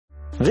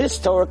This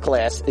Torah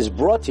class is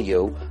brought to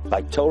you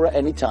by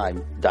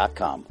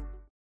TorahAnytime.com.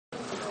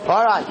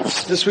 All right,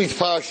 this week's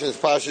Parashat is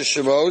Parashat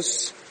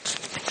Shemot,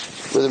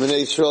 where the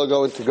Bnei Yisrael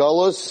go into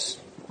Golus.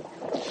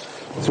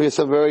 So we have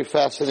some very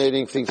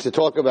fascinating things to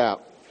talk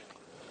about.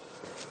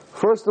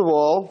 First of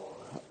all,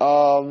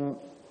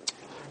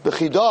 the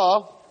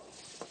Chidah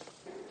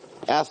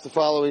asked the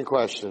following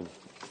question.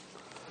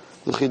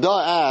 The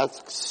Chidah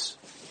asks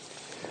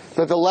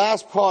that the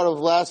last part of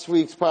last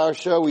week's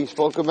Parasha we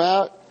spoke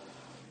about,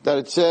 that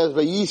it says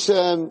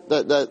Vayisem,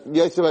 that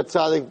Yosef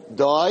HaTzadik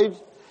died,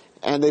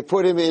 and they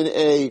put him in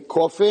a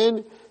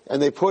coffin,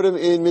 and they put him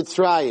in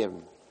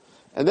Mitzrayim.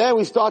 And then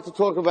we start to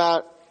talk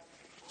about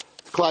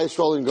Klal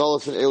Yisrael and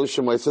Golus and Elu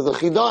Shemot. So the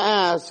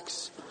Chidah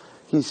asks,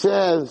 he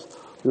says,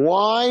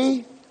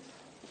 why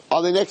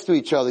are they next to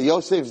each other?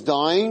 Yosef's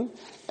dying,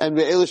 and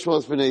Elu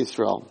Shemot's Bnei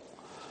Yisrael.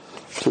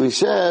 So he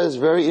says,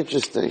 very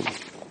interesting.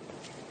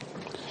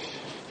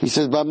 He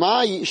says,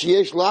 "Bama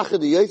sheyesh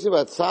lachad Yosef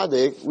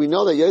HaTzadik." We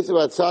know that Yosef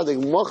HaTzadik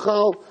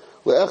mochal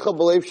le'echa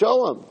b'leiv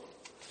shalom,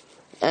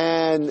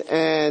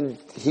 and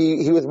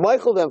he was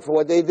mochel them for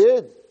what they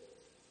did,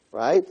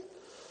 right?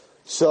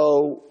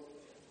 So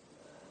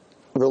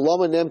the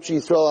Lama Nemchi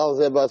Yisrael al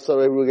Zeh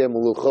B'asarei Rugei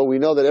Melucha. We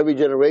know that every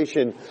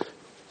generation,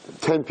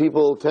 10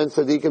 people, 10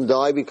 tzaddikim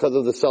die because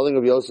of the selling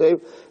of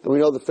Yosef, and we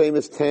know the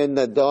famous 10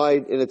 that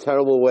died in a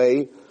terrible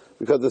way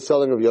because of the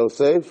selling of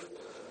Yosef.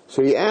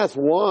 So he asked,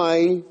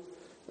 why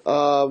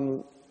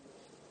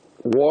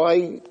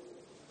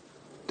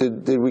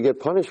did we get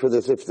punished for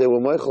this if they were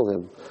Michael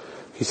him?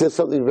 He says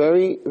something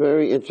very,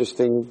 very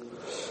interesting.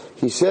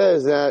 He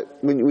says that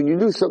when you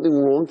do something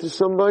wrong to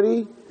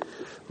somebody,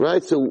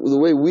 right, so the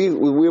way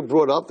we're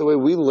brought up, the way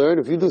we learn,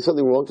 if you do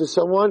something wrong to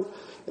someone,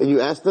 and you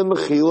ask them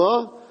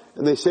mechila,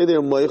 and they say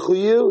they're Michael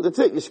you, that's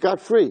it, you're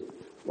scot-free,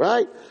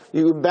 right?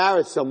 You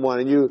embarrass someone,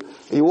 and you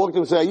walk to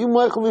them and say, are you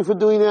Michael me for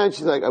doing that? And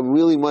she's like, I'm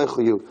really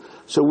Michael you.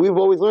 So we've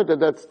always learned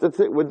that that's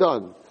it, we're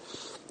done.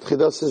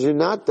 Chidah says, you're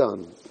not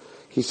done.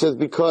 He says,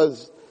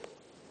 because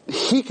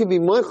he can be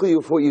Michael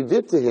you for what you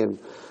did to him.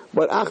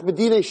 But ach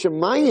b'dinei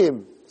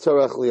shemayim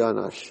tzarech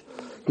li'anash.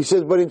 He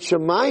says, but in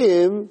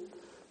shemayim,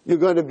 you're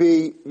going to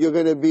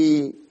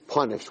be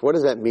punished. What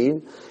does that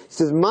mean? He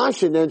says,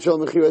 Mashin and Shal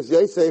Mechiras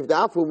Yosef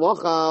Dafu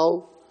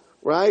Mochal,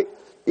 right?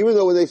 Even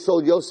though when they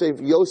sold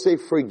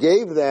Yosef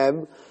forgave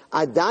them.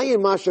 Adayin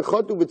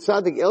Mashachotu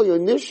B'Tzadik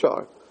Elyon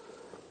Nishar.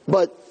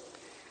 But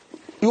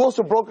you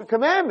also broke a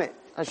commandment.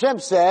 Hashem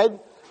said,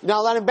 you're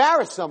not allowed to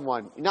embarrass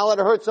someone. You're not allowed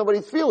to hurt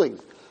somebody's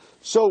feelings.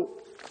 So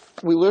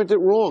we learned it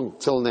wrong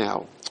till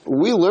now.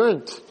 We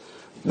learned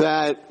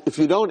that if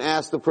you don't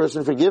ask the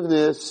person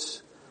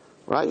forgiveness,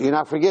 right, you're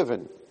not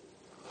forgiven.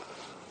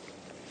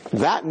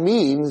 That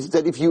means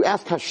that if you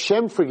ask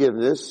Hashem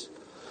forgiveness,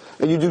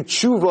 and you do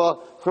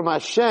tshuva from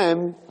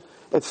Hashem,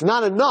 it's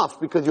not enough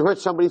because you hurt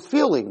somebody's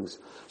feelings.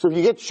 So if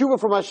you get tshuva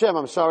from Hashem,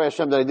 I'm sorry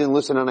Hashem that I didn't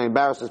listen and I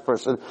embarrassed this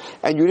person,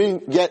 and you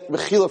didn't get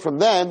mechila from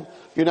them,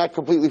 you're not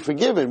completely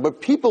forgiven.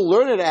 But people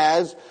learn it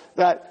as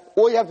that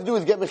all you have to do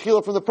is get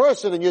mechila from the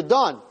person and you're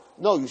done.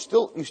 No, you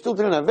still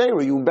did an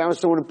avera. You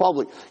embarrassed someone in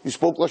public. You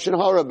spoke lashon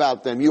hara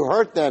about them. You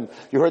hurt them.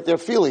 You hurt their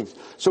feelings.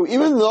 So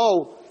even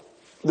though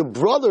the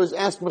brothers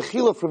asked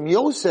mechila from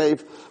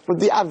Yosef, but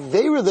the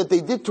avera that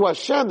they did to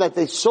Hashem, that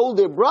they sold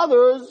their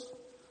brothers,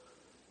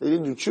 they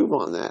didn't do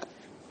tshuva on that.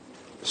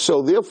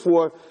 So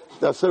therefore,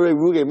 the Asarei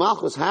Rugei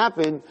Malchus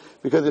happened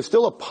because there's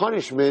still a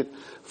punishment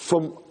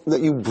from that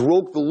you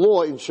broke the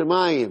law in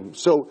Shemayim.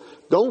 So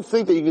don't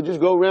think that you can just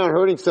go around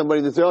hurting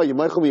somebody and say, oh, you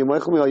Michael me, oh,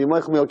 you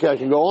Michael me, okay, I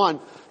can go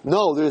on.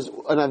 No, there's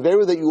an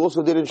avera that you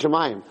also did in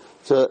Shemayim.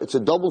 It's a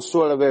double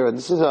sword avera.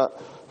 This is a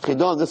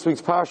Chidah in this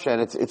week's Parashat,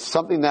 and it's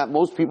something that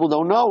most people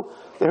don't know.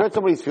 They hurt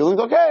somebody's feelings.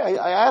 Okay,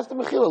 I asked them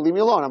mechila, leave me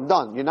alone, I'm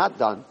done. You're not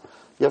done.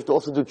 You have to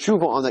also do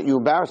tshuva on that you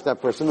embarrassed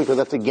that person because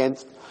that's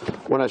against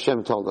what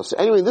Hashem told us.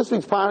 Anyway, this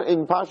week's in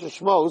Parashat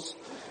Shemot,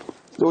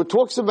 so it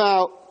talks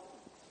about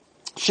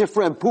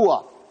Shifra and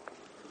Puah.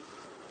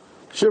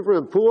 Shifra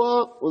and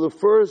Puah were the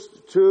first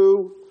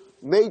two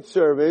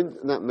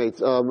maidservants, not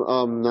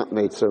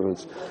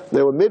maidservants.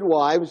 They were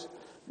midwives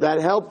that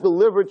helped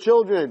deliver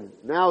children.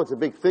 Now it's a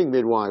big thing,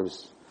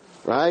 midwives,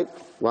 right?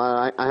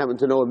 Well, I happen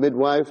to know a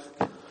midwife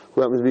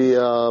who happens to be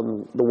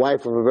the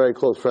wife of a very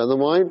close friend of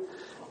mine.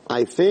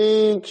 I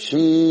think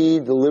she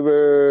broke,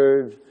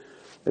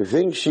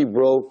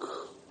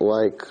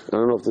 like, I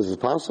don't know if this is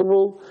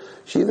possible.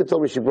 She either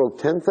told me she broke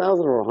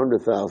 10,000 or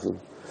 100,000.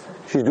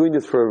 She's doing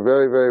this for a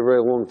very, very,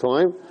 very long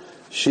time.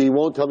 She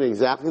won't tell me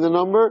exactly the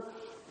number,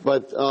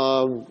 but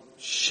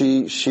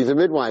she's a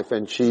midwife,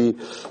 and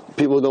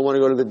people don't want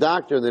to go to the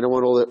doctor, and they don't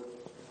want all the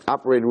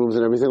operating rooms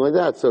and everything like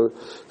that. So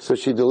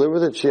she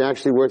delivers it. She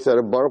actually works out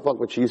of Borough Park,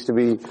 but she used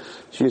to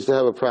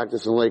have a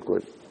practice in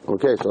Lakewood.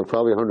 Okay, so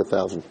probably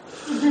 100,000.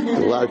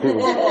 A lot of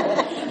people.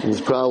 There's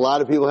probably a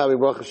lot of people having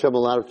Baruch Hashem, a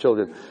lot of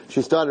children.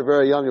 She started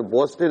very young in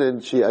Boston, and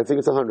I think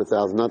it's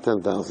 100,000, not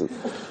 10,000.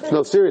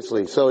 No,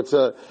 seriously. So it's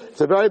a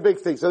very big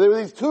thing. So there were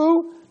these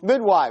two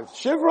midwives,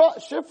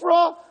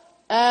 Shifra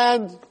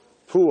and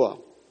Puah.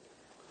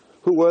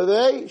 Who were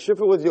they?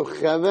 Shifra was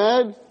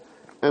Yocheved,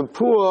 and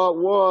Pua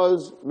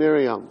was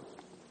Miriam.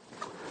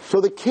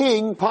 So the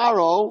king,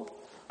 Paro,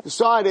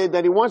 decided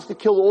that he wants to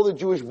kill all the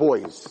Jewish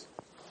boys.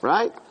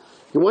 Right?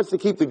 He wants to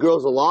keep the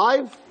girls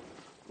alive.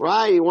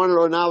 Right? He wanted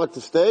Ornala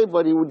to stay,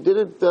 but he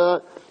didn't,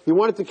 he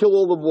wanted to kill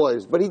all the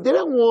boys. But he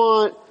didn't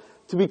want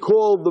to be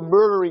called the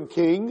murdering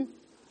king.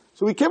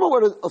 So he came up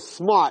with a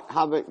smart, they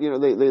came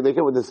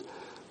up with this, to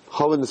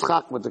come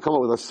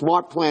up with a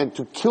smart plan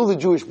to kill the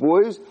Jewish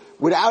boys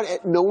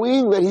without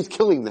knowing that he's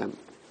killing them.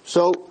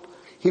 So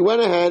he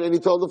went ahead and he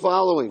told the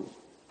following.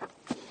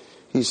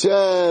 He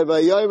said,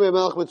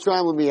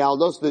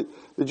 the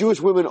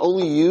Jewish women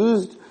only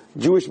used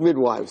Jewish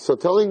midwives. So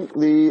telling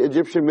the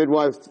Egyptian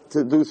midwives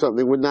to do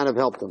something would not have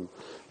helped them.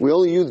 We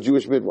only used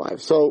Jewish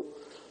midwives. So,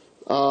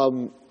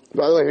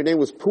 by the way, her name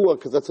was Pua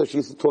because that's how she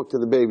used to talk to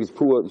the babies.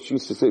 Pua, she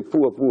used to say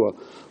Pua, Pua,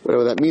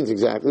 whatever that means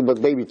exactly,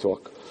 but baby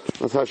talk.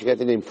 That's how she got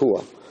the name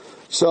Pua.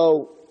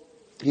 So,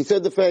 he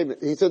said the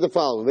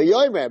following.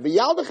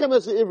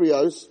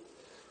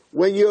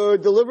 When you're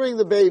delivering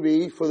the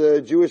baby for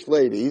the Jewish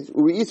ladies,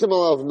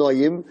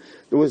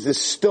 there was this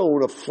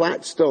stone, a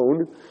flat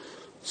stone,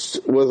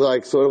 was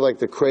like sort of like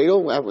the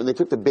cradle. When they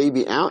took the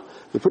baby out,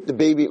 they put the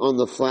baby on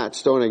the flat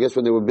stone. I guess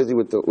when they were busy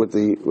with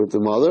the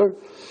mother,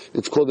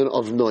 it's called an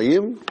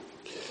avnoyim.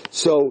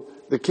 So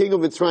the king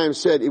of Mitzrayim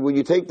said, when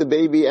you take the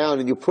baby out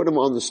and you put him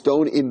on the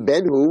stone in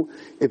Benhu,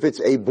 if it's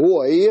a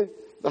boy,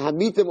 the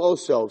hamitim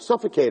also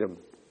suffocate him.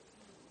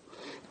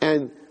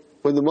 And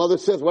when the mother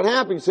says, "What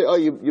happened?" You say, "Oh,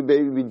 your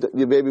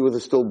baby was a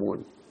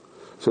stillborn."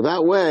 So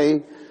that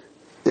way,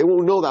 they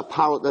won't know that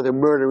they're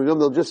murdering them.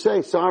 They'll just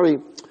say, "Sorry."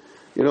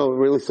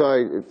 Really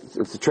sorry,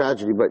 it's a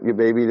tragedy, but your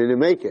baby didn't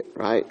make it,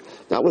 right?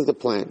 That was the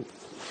plan.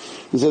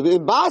 He said,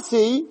 in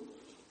Basi,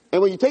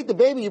 and when you take the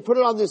baby, you put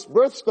it on this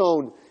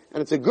birthstone,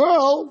 and it's a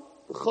girl,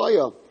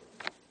 chaya,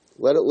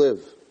 let it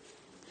live.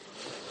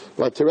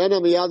 But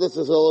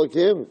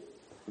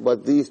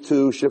these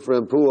two, Shifra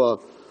and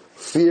Pua,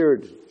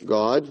 feared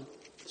God,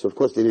 so of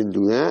course they didn't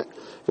do that.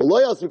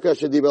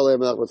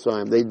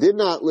 They did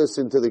not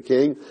listen to the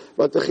king,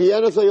 but they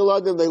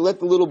let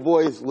the little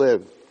boys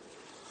live.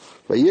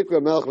 So the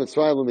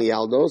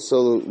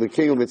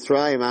king of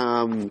Mitzrayim,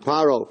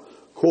 Paro,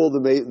 called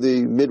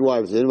the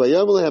midwives in. Why'd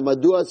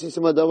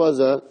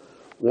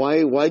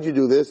you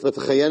do this? I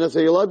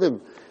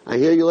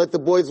hear you let the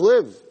boys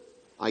live.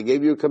 I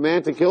gave you a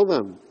command to kill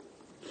them.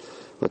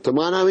 So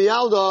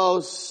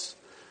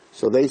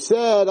they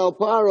said, Al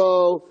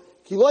Paro,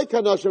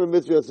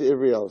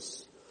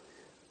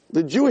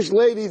 the Jewish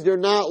ladies, they're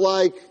not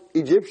like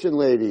Egyptian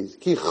ladies.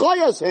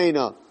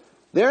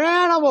 They're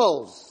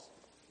animals.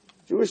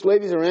 Jewish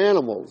ladies are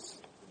animals.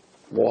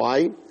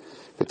 Why?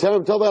 By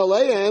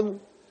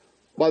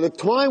the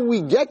time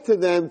we get to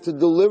them to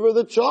deliver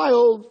the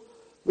child,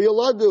 they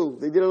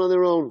did it on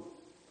their own.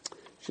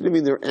 Shouldn't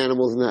mean they're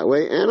animals in that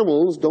way.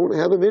 Animals don't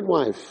have a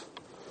midwife.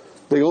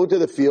 They go into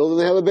the field and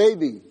they have a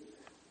baby.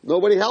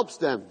 Nobody helps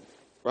them.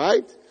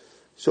 Right?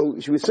 So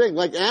she was saying,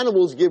 like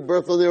animals give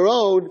birth on their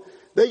own,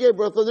 they gave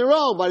birth on their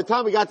own. By the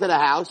time we got to the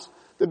house,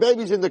 the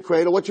baby's in the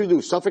cradle. What should we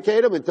do?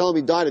 Suffocate him and tell him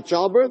he died at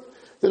childbirth?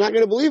 They're not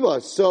going to believe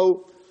us.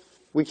 So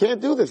we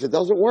can't do this. It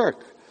doesn't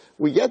work.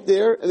 We get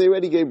there and they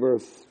already gave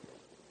birth.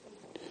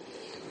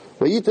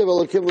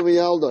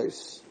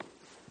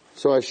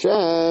 So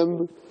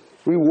Hashem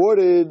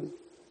rewarded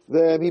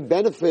them. He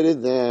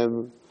benefited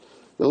them.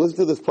 Now listen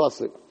to this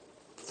pasuk.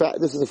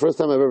 This is the first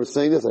time I've ever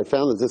seen this. I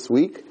found it this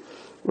week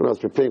when I was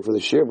preparing for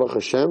the shir, Baruch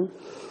Hashem.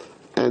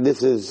 And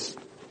this is,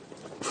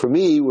 for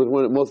me, was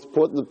one of the most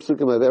important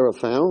pasukim I've ever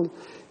found.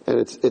 And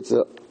it's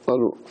an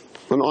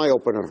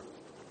eye-opener.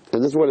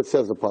 And this is what it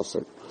says, the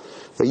pasuk.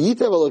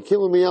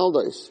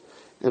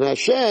 And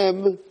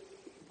Hashem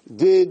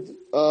did,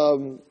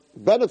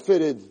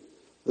 benefited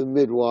the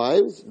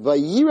midwives. And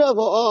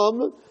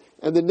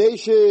the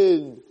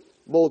nation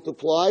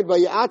multiplied.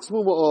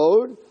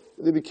 And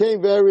they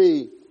became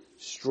very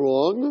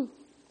strong.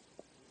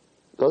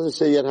 Doesn't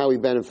say yet how he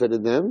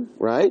benefited them,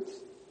 right?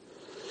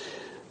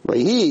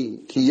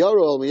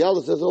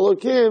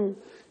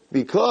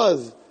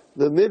 Because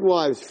the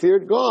midwives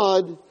feared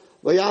God,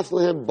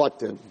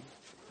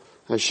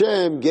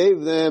 Hashem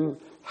gave them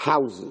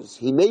houses.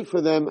 He made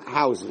for them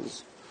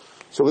houses.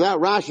 So without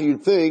Rashi,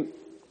 you'd think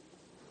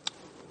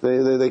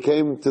they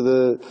came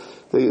to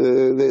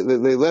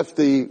they left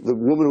the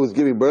woman who was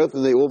giving birth,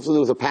 and all of a sudden there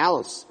was a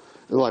palace.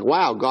 And they're like,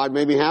 wow, God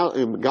made me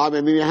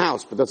a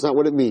house, but that's not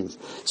what it means.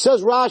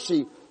 Says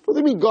Rashi, what do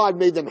you mean God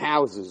made them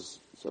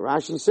houses? So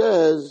Rashi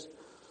says,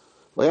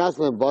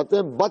 but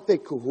the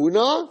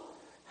kahuna,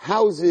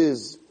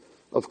 houses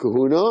of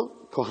kahuna,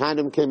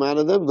 Kohanim came out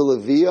of them, the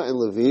Leviah and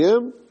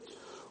Levium,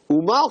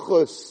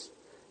 Umalchus,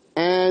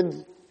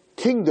 and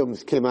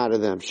kingdoms came out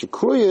of them.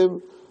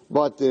 Shikruyim,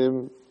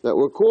 batim, that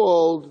were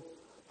called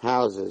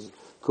houses.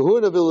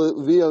 Kahuna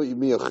Leviah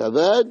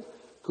Yecheved,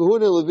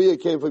 Kahuna Leviah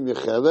came from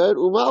Yecheved,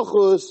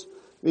 Umalchus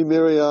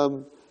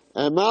Miriam,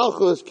 and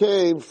Malchus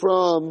came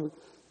from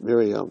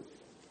Miriam.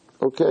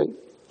 Okay?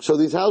 So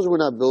these houses were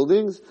not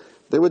buildings,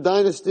 they were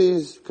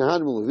dynasties,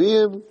 Kohanim and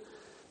Levium,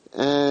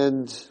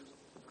 and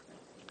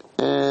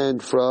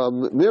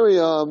from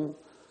Miriam,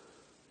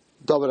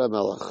 David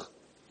HaMelech.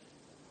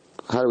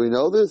 How do we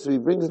know this? He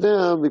brings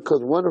down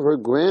because one of her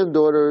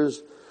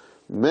granddaughters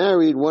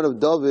married one of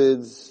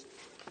David's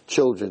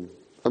children.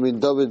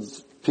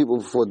 David's people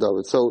before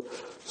David. So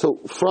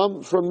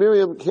from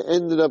Miriam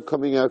ended up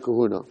coming out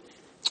Kahuna.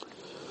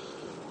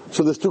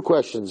 So there's two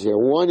questions here.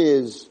 One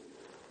is,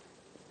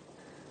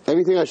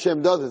 everything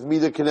Hashem does is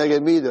Midah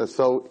Keneged Midah.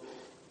 So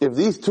if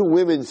these two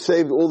women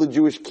saved all the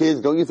Jewish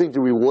kids, don't you think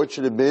the reward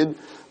should have been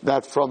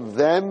that from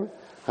them,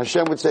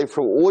 Hashem would say,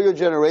 from all your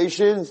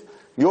generations,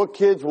 your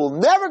kids will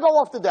never go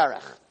off the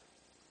derech.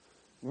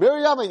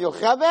 Miriam and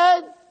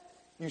Yocheved,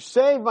 you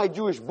saved my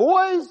Jewish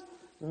boys,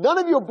 none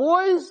of your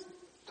boys,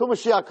 till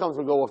Mashiach comes,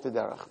 will go off the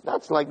derech.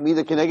 That's like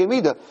Midah Keneged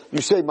Midah.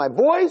 You saved my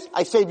boys,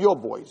 I save your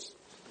boys.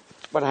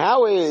 But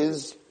how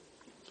is,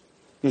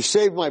 you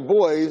saved my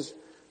boys,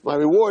 my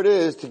reward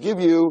is to give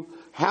you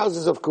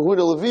houses of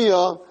Kahuna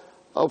Leviah,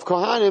 of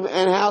Kohanim,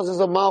 and houses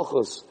of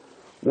Malchus.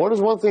 What does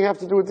one thing have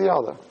to do with the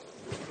other?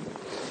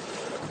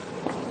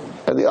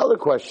 And the other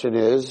question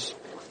is,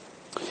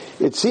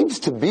 it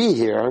seems to be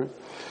here,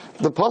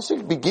 the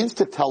pasuk begins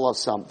to tell us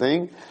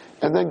something,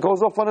 and then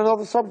goes off on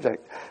another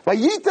subject. And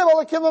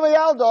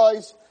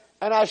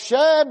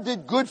Hashem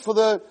did good for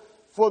the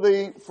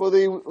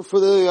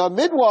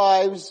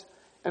midwives,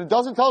 and it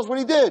doesn't tell us what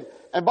He did.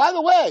 And by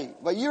the way,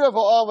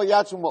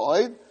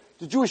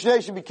 the Jewish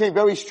nation became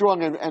very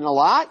strong and a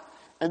lot.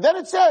 And then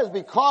it says,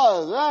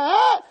 because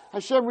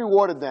Hashem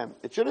rewarded them.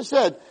 It should have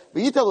said,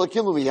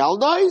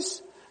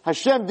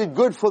 Hashem did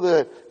good for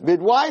the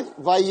midwives,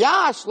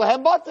 vayash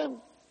lehem batim.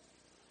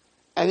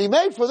 And He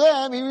made for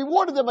them, He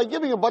rewarded them by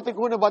giving them batim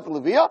kuna batim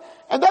leviah.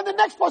 And then the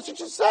next passage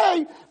should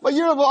say,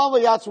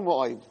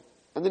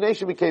 and the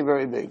nation became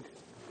very big.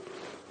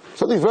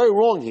 Something's very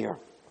wrong here.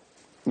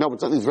 No,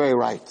 but something's very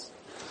right.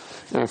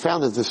 And I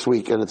found it this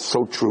week, and it's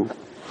so true.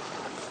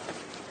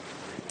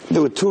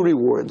 There were two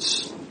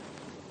rewards.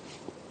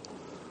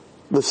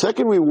 The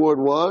second reward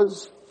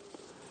was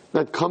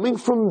that coming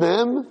from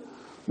them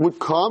would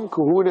come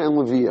Kahuna and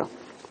Leviah.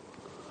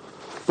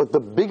 But the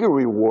bigger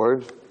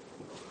reward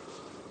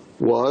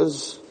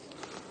was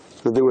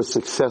that they were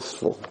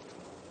successful.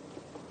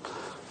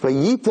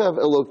 Vayitav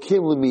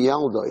Elokim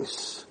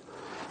lemiyaldos.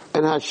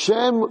 And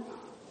Hashem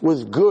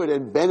was good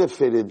and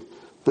benefited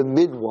the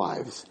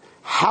midwives.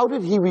 How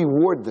did He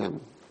reward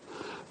them?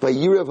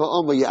 Vayirev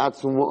ha'am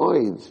vayatzum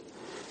ma'od.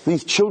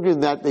 These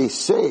children that they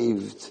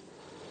saved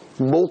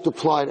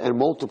multiplied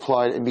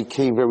and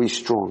became very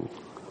strong.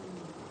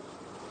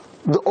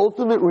 The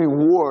ultimate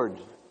reward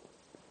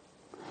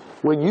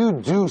when you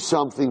do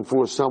something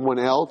for someone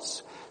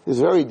else is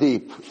very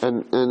deep.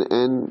 And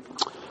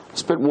I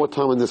spent more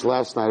time on this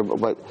last night,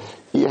 but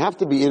you have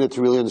to be in it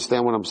to really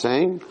understand what I'm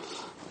saying.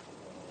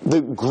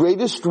 The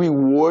greatest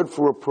reward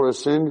for a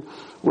person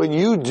when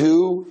you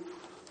do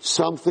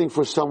something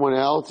for someone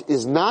else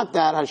is not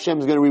that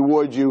Hashem's going to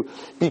reward you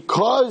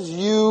because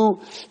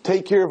you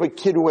take care of a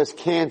kid who has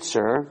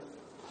cancer,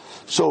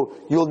 so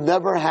you'll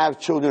never have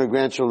children or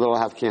grandchildren that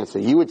will have cancer.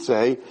 You would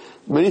say,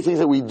 many things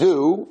that we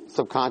do,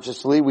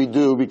 subconsciously, we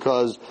do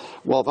because,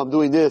 well, if I'm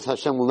doing this,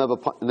 Hashem will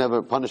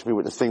never punish me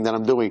with this thing that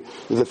I'm doing.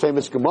 There's a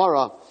famous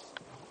Gemara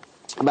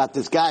about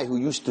this guy who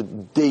used to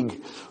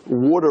dig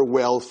water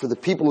wells for the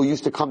people who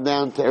used to come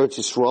down to Eretz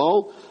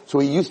Yisrael. So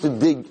he used to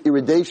dig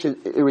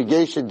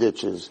irrigation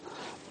ditches.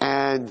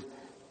 And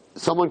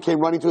someone came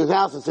running to his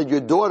house and said,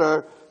 your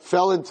daughter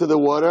fell into the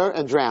water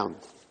and drowned.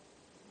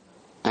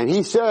 And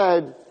he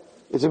said,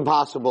 it's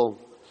impossible.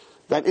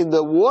 That in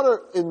the water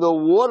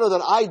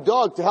that I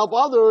dug to help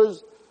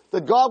others,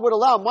 that God would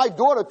allow my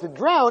daughter to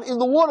drown in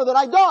the water that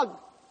I dug.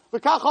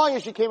 But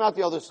she came out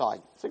the other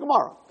side. It's a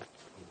Gemara.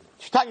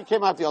 Shtaka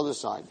came out the other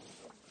side.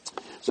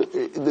 So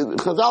the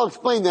Chazal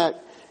explained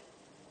that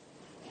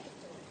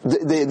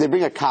they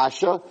bring a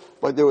kasha,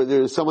 but there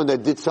was someone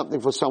that did something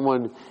for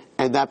someone,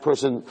 and that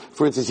person,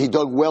 for instance, he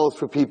dug wells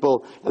for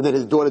people, and then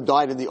his daughter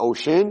died in the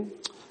ocean.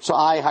 So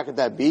how could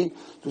that be?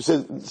 So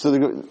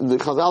the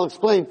Chazal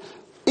explained,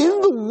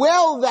 in the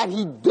well that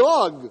he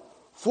dug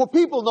for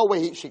people, no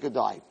way she could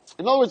die.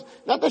 In other words,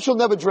 not that she'll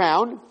never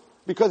drown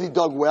because he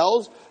dug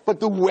wells, but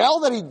the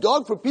well that he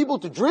dug for people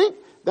to drink,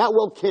 that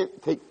well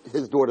can't take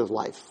his daughter's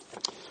life.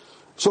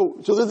 So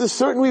there's a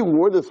certain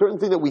reward, a certain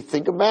thing that we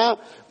think about,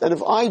 that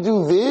if I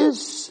do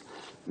this,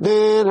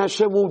 then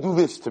Hashem will do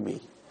this to me.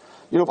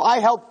 If I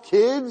help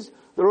kids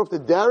that are off the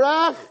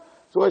derech,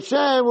 so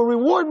Hashem will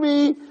reward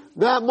me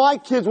that my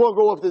kids won't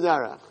go off the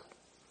derech.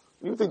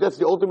 You think that's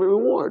the ultimate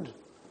reward?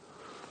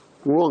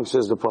 Wrong,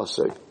 says the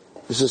pasuk.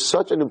 This is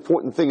such an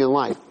important thing in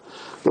life.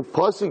 The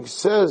pasuk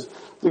says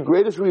the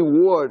greatest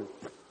reward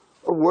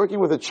of working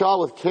with a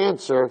child with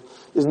cancer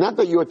is not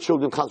that your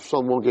children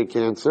won't get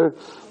cancer,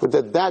 but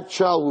that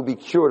child will be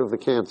cured of the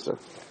cancer.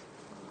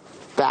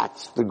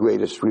 That's the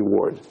greatest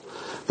reward.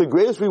 The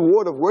greatest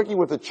reward of working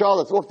with a child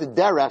that's off the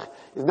derech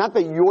is not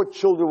that your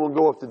children will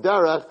go off the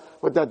derech,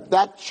 but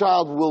that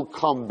child will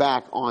come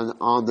back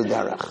on the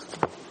derech.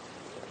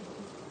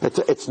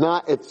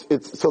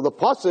 So the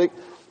pasuk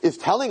is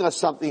telling us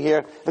something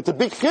here. It's a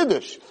big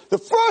chiddush. The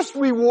first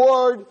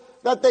reward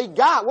that they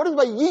got, what is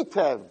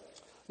Vayitev?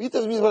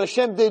 Vayitev means what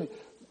Hashem did,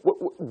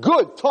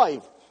 good,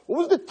 toiv. What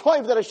was the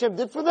toiv that Hashem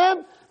did for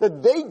them?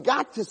 That they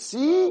got to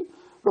see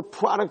the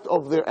product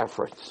of their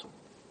efforts.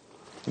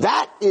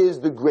 That is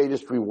the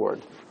greatest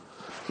reward.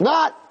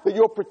 Not that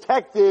you're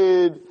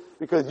protected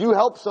because you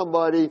help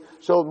somebody,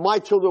 so my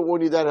children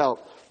won't need that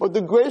help. But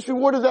the greatest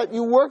reward is that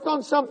you worked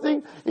on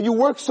something, and you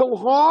worked so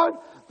hard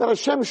that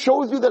Hashem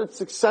shows you that it's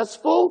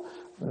successful.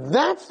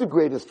 That's the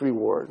greatest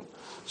reward.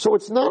 So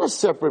it's not a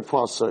separate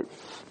pasuk.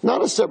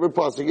 Not a separate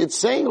pasuk. It's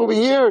saying over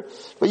here,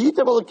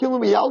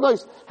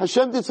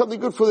 Hashem did something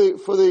good for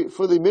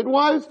the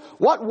midwives.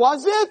 What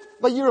was it?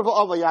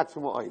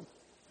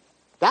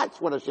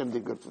 That's what Hashem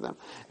did good for them.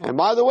 And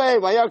by the way,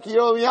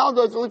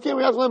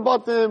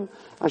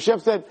 Hashem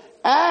said,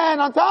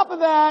 and on top of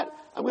that,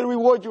 I'm going to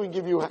reward you and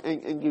give you.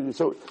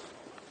 So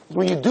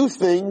when you do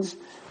things,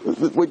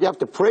 what you have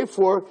to pray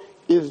for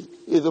is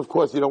of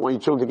course you don't want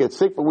your children to get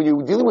sick, but when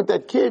you're dealing with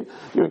that kid,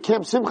 you're in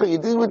Camp Simcha,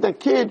 you're dealing with that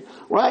kid,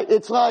 right?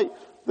 It's like,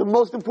 the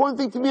most important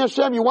thing to me,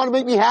 Hashem, you want to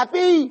make me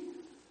happy?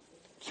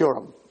 Cure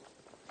him.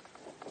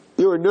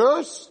 You're a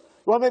nurse,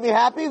 you want to make me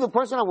happy? The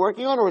person I'm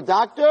working on, or a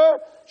doctor,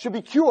 should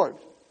be cured.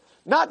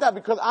 Not that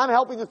because I'm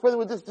helping this person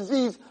with this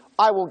disease,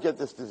 I won't get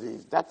this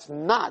disease. That's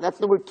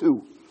number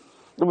two.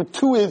 Number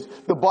two is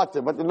the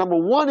button, but the number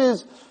one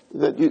is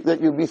that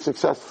you'll be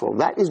successful.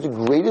 That is the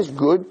greatest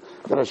good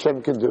that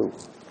Hashem can do.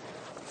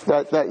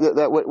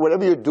 That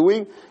whatever you're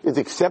doing is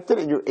accepted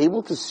and you're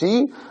able to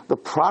see the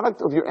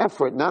product of your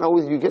effort. Not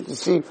always you get to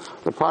see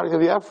the product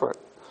of your effort.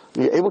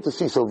 You're able to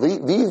see. So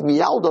these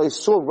Miyaldos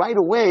saw right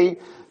away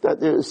that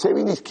they're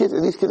saving these kids,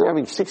 and these kids are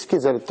having 6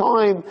 kids at a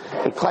time,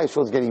 and Klal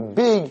Yisrael is getting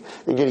big,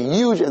 they're getting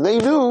huge, and they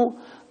knew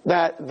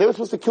that they were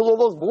supposed to kill all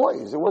those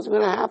boys. It wasn't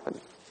going to happen.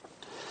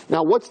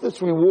 Now what's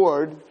this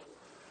reward?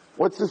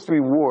 What's this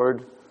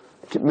reward?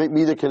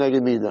 Mida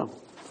keneged mida.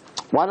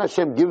 Why did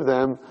Hashem give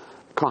them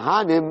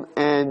Kohanim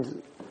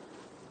and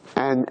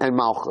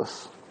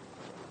Malchus?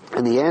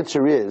 And the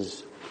answer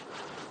is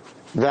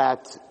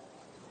that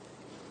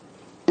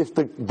if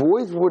the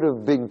boys would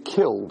have been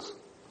killed,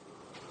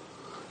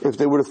 if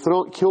they would have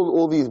killed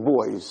all these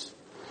boys,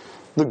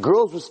 the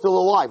girls were still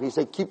alive. He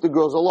said, keep the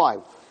girls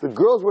alive. The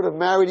girls would have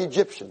married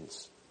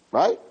Egyptians,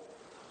 right?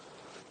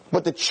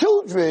 But the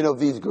children of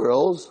these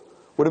girls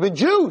would have been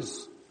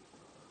Jews.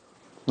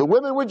 The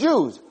women were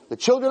Jews. The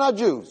children are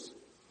Jews.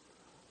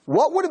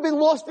 What would have been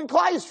lost in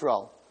Klal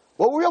Yisrael?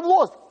 What would we have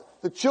lost?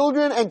 The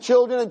children and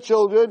children and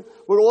children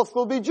would all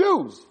still be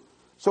Jews.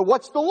 So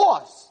what's the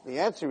loss? The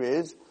answer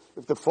is,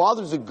 if the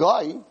father's a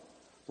guy,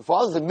 the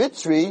father's a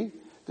Mitzri,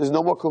 there's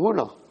no more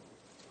kahuna.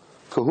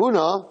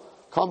 Kahuna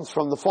comes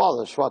from the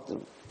father,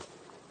 Shvatim.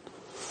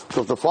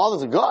 So if the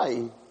father's a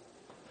guy,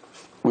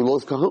 we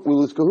lose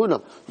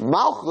kahuna.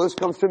 Malchus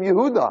comes from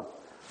Yehuda.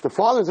 The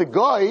father's a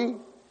guy,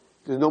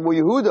 there's no more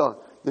Yehuda.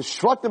 The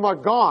Shvatim are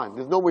gone.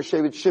 There's no more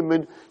Shevet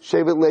Shimon,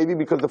 Shevet Levi,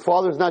 because the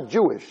father is not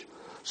Jewish.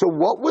 So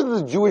what would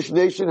the Jewish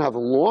nation have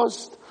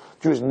lost?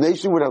 The Jewish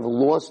nation would have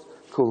lost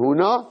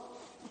kahuna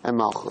and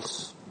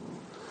Malchus.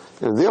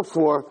 And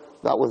therefore,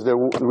 that was their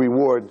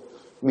reward,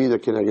 Mida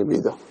Keneged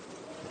Mida.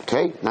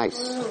 Okay?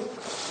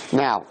 Nice.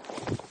 Now,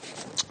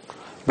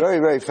 very,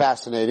 very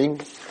fascinating.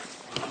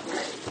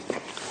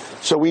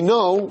 So we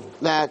know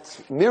that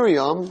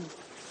Miriam,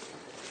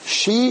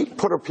 she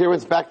put her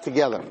parents back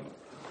together.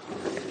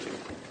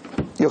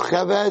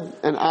 Yocheved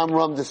and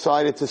Amram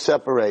decided to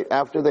separate.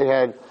 After they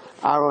had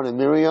Aaron and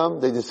Miriam,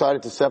 they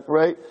decided to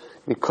separate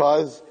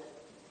because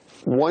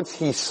once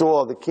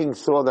the king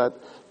saw that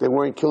they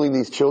weren't killing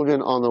these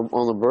children on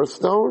the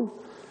birthstone,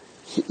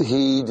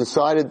 he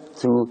decided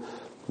to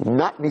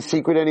not be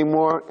secret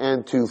anymore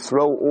and to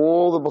throw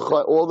all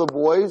the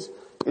boys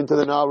into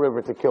the Nile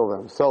River to kill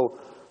them. So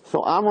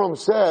Amram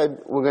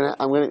said, you're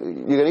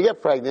gonna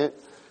get pregnant,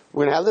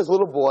 we're gonna have this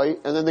little boy,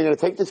 and then they're gonna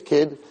take this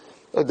kid,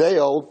 a day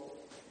old,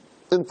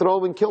 and throw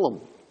him and kill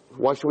him.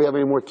 Why should we have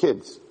any more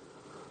kids?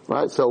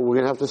 Right? So we're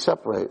gonna have to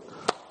separate.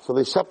 So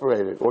they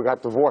separated, or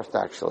got divorced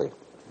actually.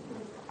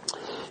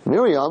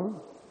 Miriam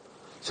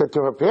said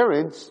to her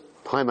parents,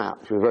 time out.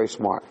 She was very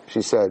smart.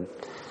 She said,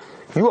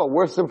 you are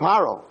worse than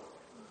Paro.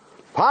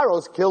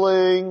 Paro's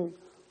killing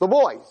the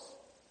boys.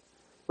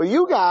 But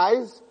you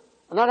guys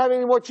are not having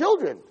any more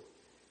children.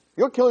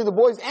 You're killing the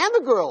boys and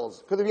the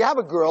girls. Because if you have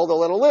a girl, they'll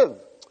let her live.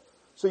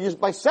 So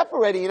by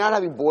separating, you're not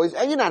having boys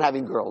and you're not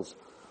having girls.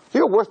 So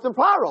you're worse than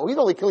Paro. He's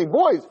only killing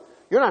boys.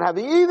 You're not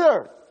having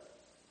either.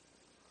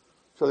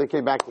 So they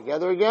came back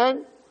together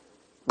again.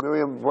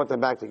 Miriam brought them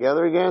back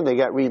together again. They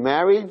got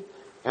remarried.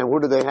 And who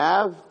do they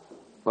have?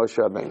 Moshe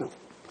Rabbeinu.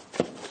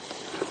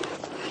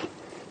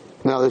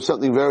 Now there's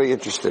something very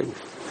interesting.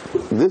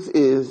 This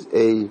is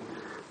a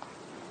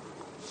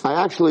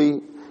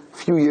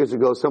few years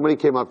ago, somebody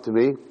came up to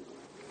me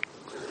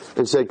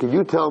and said, could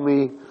you tell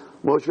me,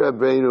 Moshe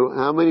Rabbeinu,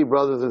 how many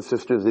brothers and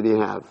sisters did he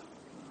have?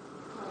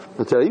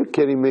 I said, are you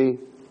kidding me?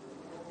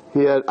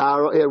 He had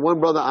one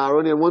brother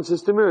Aaron, he had one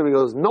sister Miriam. He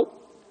goes, nope.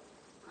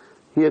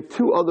 He had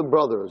 2 other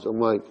brothers. I'm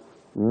like,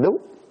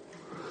 nope.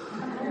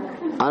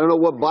 I don't know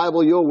what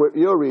Bible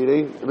you're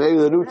reading, maybe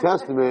the New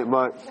Testament,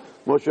 but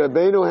Moshe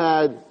Rabbeinu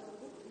had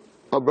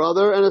a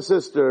brother and a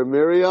sister,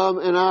 Miriam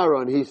and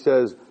Aaron. He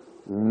says,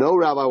 no,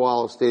 Rabbi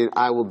Wallerstein,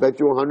 I will bet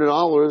you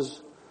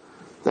 $100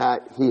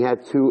 that he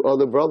had two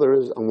other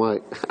brothers. I'm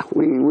like,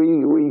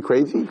 we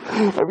crazy?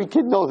 Every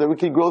kid knows, every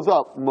kid grows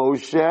up.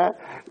 Moshe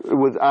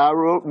was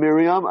Aaron,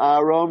 Miriam,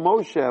 Aaron,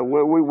 Moshe.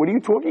 What are you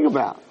talking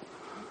about?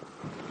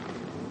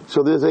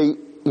 So there's a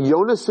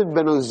Yonasan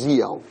ben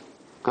Oziel.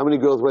 How many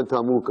girls went to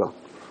Amuka?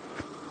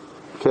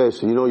 Okay,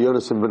 so you know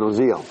Yonasan ben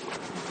Oziel.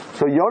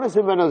 So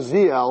Yonasan ben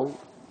Oziel,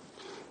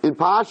 in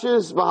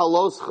Pashas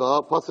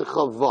Bahaloscha, Pasuk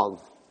Chavav.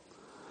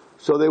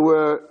 So there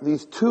were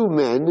these two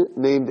men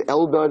named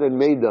Eldad and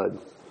Medad.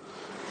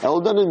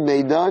 Eldad and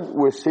Medad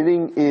were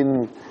sitting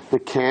in the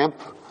camp,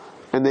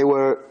 and they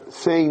were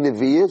saying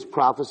Nevi'ah's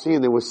prophecy,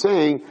 and they were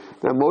saying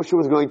that Moshe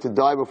was going to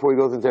die before he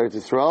goes into Eretz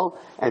Yisrael,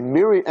 and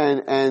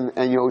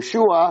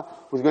Yehoshua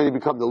was going to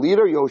become the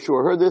leader.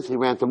 Yehoshua heard this, he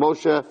ran to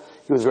Moshe,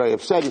 he was very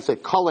upset, he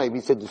said, Kalev,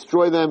 he said,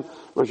 destroy them.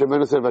 Moshe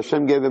Rabbeinu said,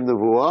 Hashem gave them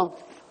Nevuah.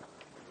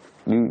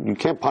 You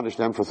can't punish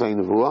them for saying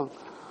Nevuah.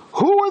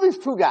 Who are these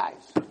two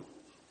guys?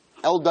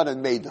 Eldad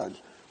and Medad.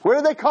 Where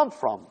did they come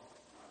from?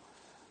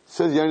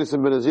 Says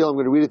Yonasan ben Oziel, I'm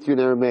going to read it to you in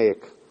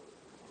Aramaic.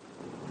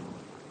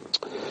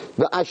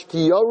 The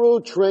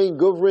Ashtiyaru train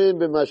Guvrin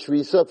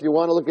b'Mashrisa. If you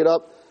want to look it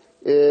up,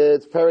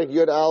 it's Perek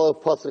Yud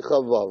Aleph Pasuk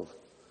Chavav.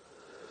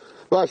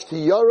 The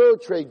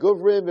Ashtiyaru train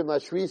Guvrin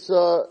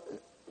b'Mashrisa.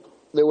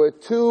 There were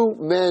two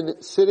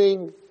men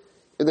sitting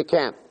in the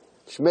camp.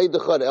 Shmei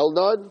Dechad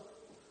Eldad.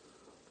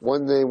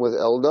 One name was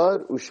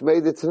Eldad.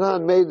 Ushmei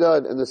D'Tanan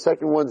Medad. And the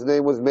second one's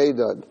name was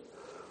Medad.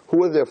 Who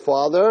was their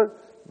father?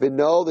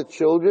 Beno, the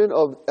children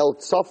of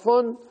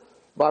Eltzafon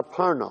bar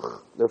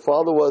Parnach. Their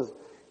father was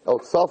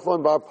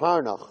Eltzafon bar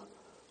Parnach.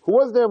 Who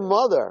was their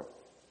mother?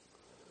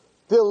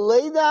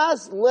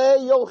 Diledas le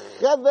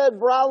Yocheved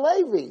bra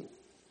Levi.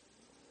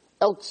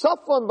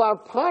 Eltzafon bar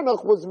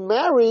Parnach was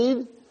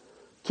married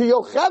to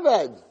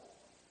Yocheved,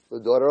 the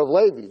daughter of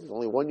Levi. There's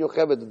only one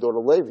Yocheved, the daughter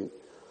of Levi,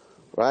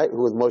 right?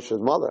 Who was Moshe's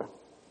mother.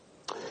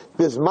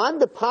 Bisman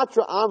de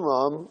Patra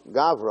Amram,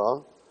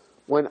 Gavra,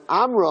 when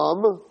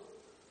Amram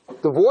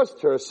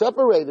divorced her,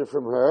 separated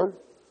from her,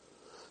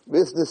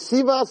 Miss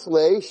Nesivas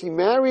Le, she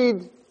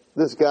married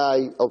this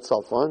guy,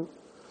 Eltzafon.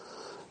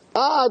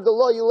 The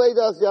law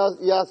Yuledas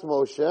Yas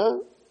Moshe,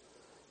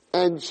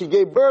 and she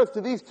gave birth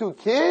to these two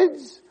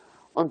kids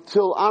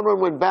until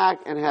Amram went back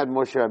and had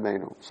Moshe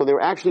Rabbeinu. So they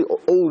were actually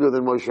older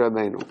than Moshe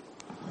Rabbeinu.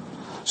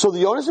 So the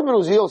Yonasan ben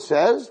Oziel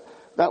says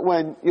that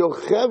when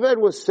Yocheved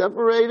was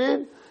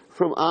separated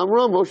from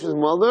Amram, Moshe's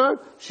mother,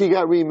 she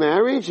got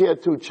remarried, she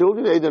had two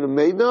children, Eldad and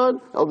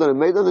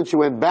Medad, then she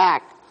went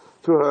back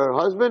to her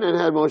husband and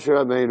had Moshe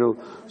Rabbeinu.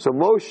 So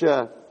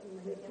Moshe,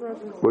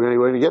 we're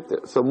going to get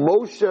there. So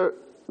Moshe,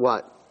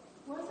 what?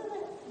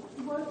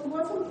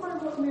 Wasn't part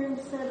of what Miriam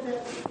said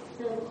that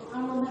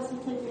Amram has to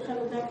take the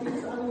Yocheved back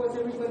because otherwise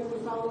everybody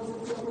would follow his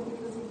example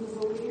because he was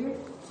the leader?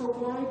 So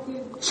why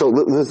did...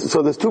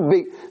 So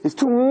there's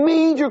two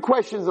major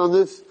questions on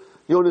this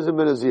Yonasan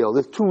ben Oziel.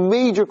 There's two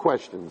major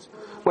questions.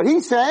 What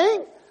he's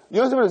saying,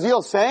 Yonasan ben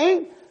Oziel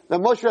saying that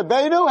Moshe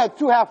Rabbeinu had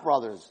two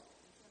half-brothers.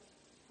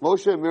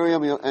 Moshe,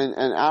 Miriam, and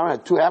Aaron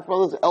had two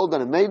half-brothers,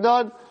 Eldad and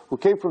Medad, who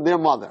came from their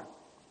mother.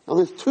 Now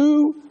there's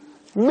two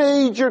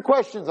major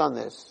questions on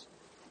this.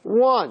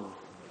 One,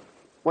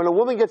 when a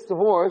woman gets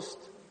divorced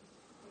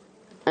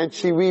and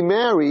she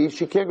remarries,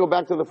 she can't go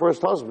back to the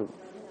first husband.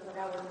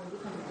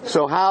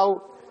 So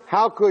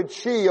how could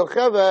she,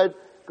 Yocheved,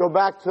 go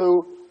back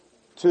to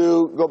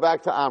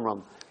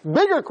Amram?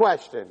 Bigger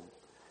question.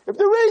 If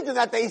the reason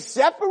that they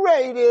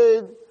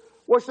separated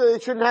was so they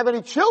shouldn't have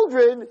any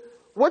children,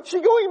 what's she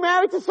going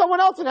married to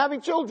someone else and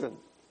having children?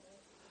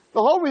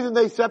 The whole reason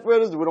they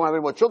separated is we don't have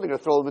any more children, you're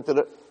throw them into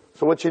the...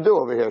 So what'd she do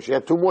over here? She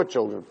had two more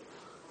children.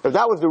 If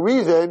that was the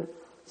reason,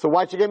 so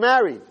why'd she get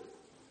married?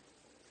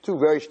 Two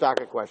very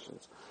stark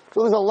questions.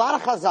 So there's a lot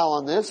of chazal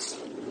on this,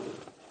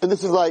 and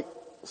this is like,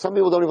 some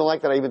people don't even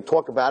like that I even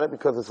talk about it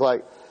because it's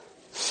like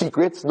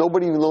secrets.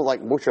 Nobody even knows,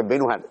 like Moshe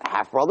Rabbeinu had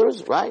half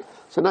brothers, right?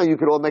 So now you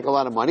could all make a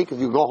lot of money because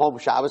you go home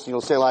Shabbos and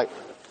you'll say like,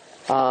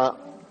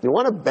 you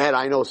want to bet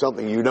I know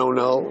something you don't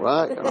know,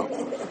 right? You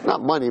know,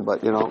 not money,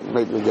 but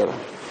maybe you get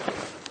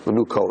a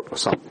new coat or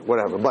something,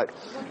 whatever. But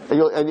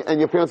and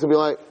your parents will be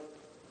like,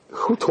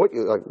 who taught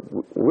you? Like,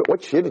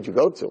 what shit did you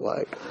go to?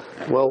 Like,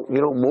 well,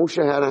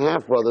 Moshe had a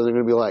half brother. They're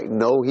going to be like,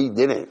 no, he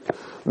didn't.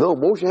 No,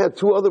 Moshe had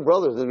two other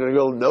brothers. They're going to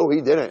go, no,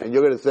 he didn't. And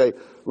you're going to say,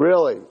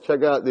 really?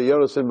 Check out the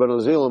Yonasan ben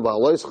Oziel and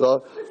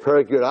Ba'aloischa,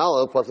 Perek Yud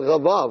Aleph, Pasuk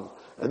Chavav.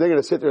 And they're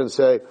going to sit there and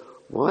say,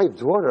 my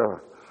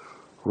daughter,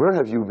 where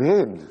have you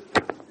been?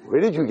 Where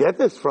did you get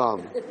this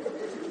from?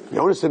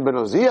 Yonasan ben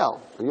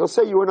Oziel. And you'll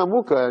say you were in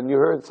Amuka and you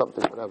heard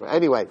something, whatever.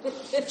 Anyway,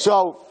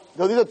 so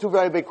these are two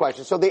very big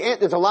questions. So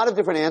there's a lot of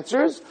different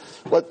answers.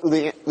 But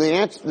the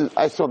answer,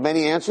 I saw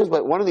many answers,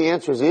 but one of the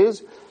answers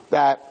is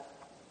that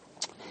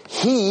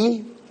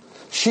she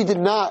did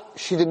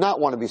not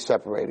want to be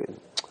separated.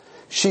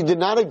 She did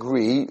not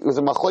agree. It was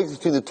a machlokes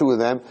between the two of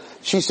them.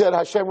 She said,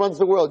 Hashem runs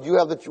the world.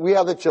 We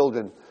have the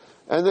children.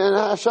 And then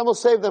Hashem will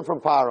save them from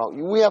Paro.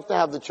 We have to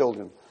have the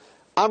children.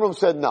 Amram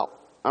said no.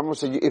 Amram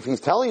said, if he's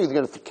telling you he's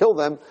going to kill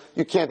them,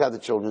 you can't have the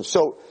children.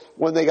 So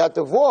when they got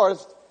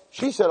divorced,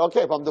 she said,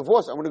 okay, if I'm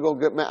divorced, I'm going to go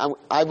get married.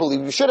 I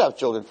believe you should have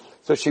children.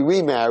 So she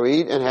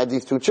remarried and had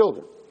these two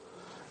children.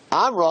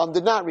 Amram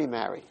did not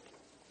remarry.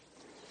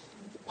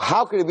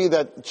 How could it be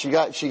that she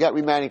got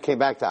remarried and came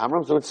back to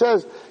Amram? So it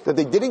says that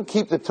they didn't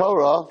keep the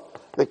Torah.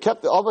 They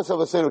kept all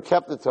of us saying who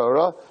kept the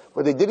Torah,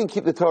 but they didn't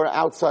keep the Torah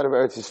outside of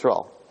Eretz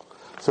Yisrael.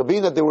 So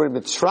being that they were in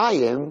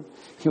Mitzrayim,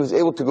 he was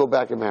able to go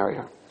back and marry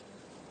her.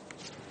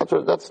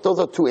 Those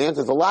are two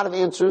answers. A lot of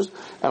answers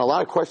and a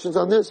lot of questions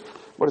on this,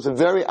 but it's a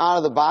very out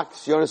of the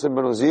box Yonas and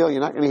Ben Uziel.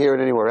 You're not going to hear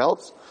it anywhere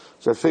else.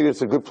 So I figured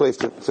it's a good place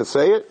to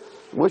say it.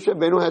 Moshe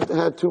Rabbeinu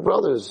had two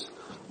brothers,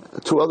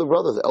 two other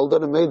brothers,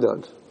 Eldad and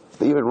Medad.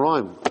 They even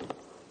rhyme.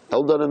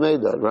 Eldad and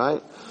Medad,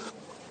 right?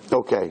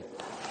 Okay.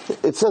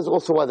 It says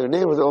also why their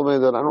name was Eldad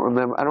and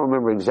Medad. I don't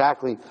remember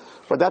exactly.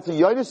 But that's a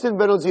Yonas and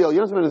Ben Uziel.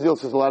 Yonas and Ben Uziel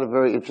says a lot of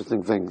very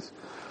interesting things.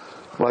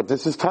 But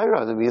this is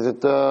Torah. It means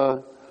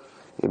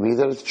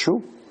that it's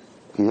true.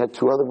 He had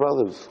two other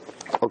brothers.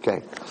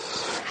 Okay.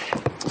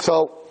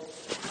 So,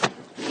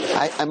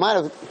 I might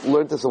have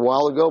learned this a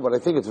while ago, but I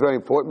think it's very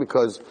important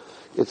because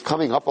it's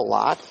coming up a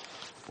lot.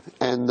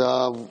 And,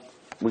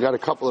 we got a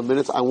couple of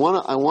minutes. I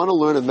want to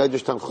learn a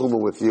Medrash Tanchuma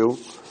with you.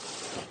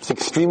 It's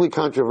extremely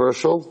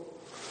controversial.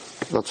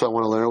 That's why I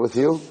want to learn it with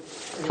you.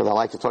 Because I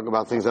like to talk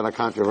about things that are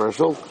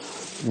controversial.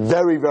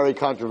 Very, very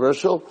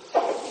controversial.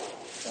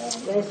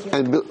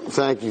 And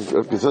thank you.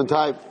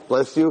 Gesundheit,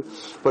 bless you.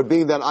 But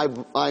being that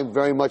I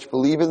very much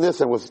believe in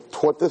this and was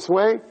taught this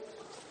way,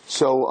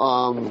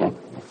 so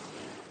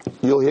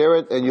you'll hear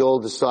it and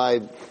you'll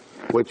decide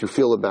what you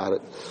feel about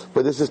it.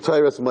 But this is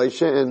Torah's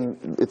Moshe,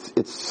 and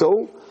it's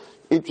so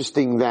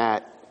interesting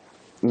that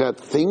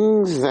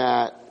things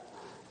that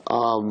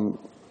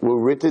were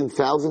written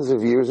thousands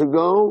of years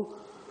ago,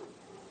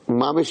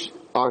 mamish,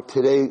 are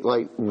today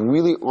like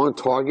really on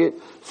target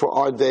for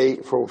our day.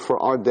 For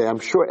our day, I'm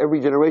sure every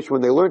generation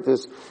when they learned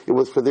this, it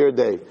was for their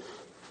day.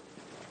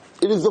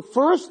 It is the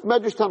first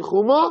Medrash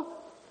Tanchuma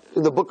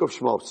in the book of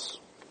Shemot,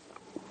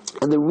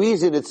 and the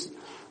reason it's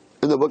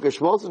in the book of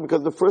Shemot is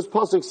because the first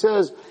pasuk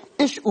says,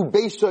 "Ish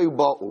ubeishay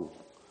ba'u,"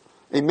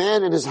 a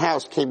man and his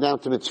house came down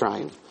to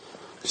Mitzrayim.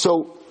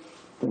 So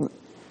the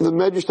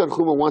Medrash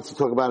Tanchuma wants to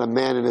talk about a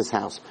man and his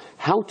house,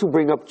 how to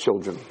bring up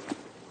children.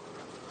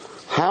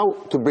 How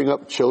to bring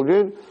up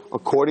children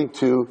according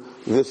to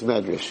this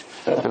Medrash.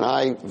 And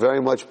I very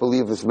much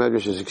believe this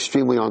Medrash is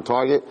extremely on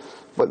target,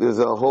 but there's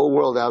a whole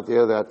world out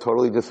there that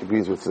totally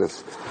disagrees with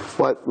this.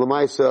 But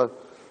Lamaisa,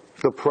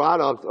 the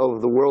product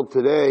of the world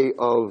today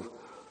of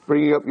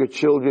bringing up your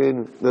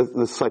children,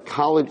 the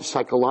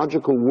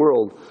psychological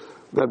world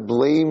that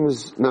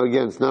blames, now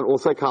again, it's not all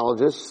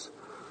psychologists,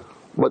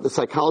 but the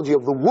psychology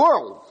of the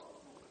world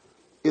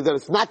is that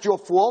it's not your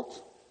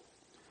fault.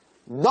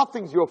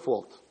 Nothing's your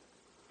fault.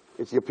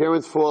 It's your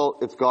parents'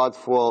 fault, it's God's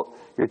fault,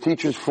 your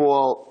teacher's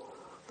fault,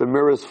 the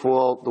mirror's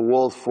fault, the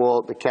wall's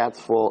fault, the cat's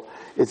fault.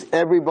 It's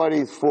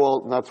everybody's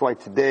fault, and that's why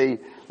today,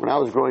 when I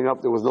was growing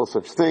up, there was no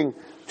such thing.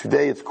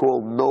 Today it's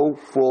called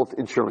no-fault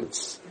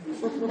insurance.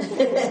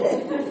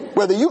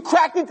 Whether you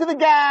cracked into the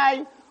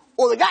guy,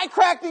 or the guy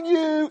cracked in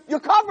you,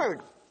 you're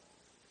covered.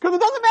 Because it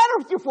doesn't matter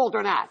if it's your fault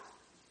or not.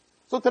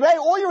 So today,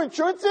 all your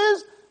insurance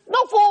is,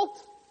 no fault.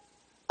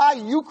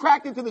 You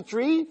cracked into the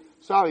tree,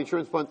 sorry,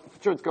 insurance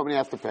company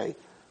has to pay.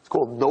 It's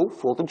called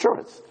no-fault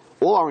insurance.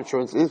 All our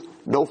insurance is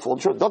no-fault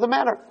insurance. Doesn't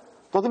matter.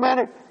 Doesn't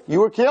matter. You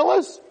were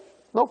careless,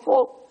 no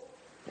fault.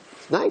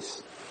 It's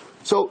nice.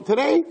 So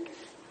today,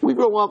 we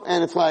grow up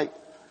and it's like,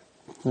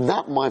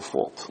 not my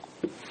fault.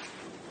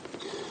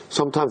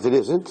 Sometimes it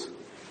isn't.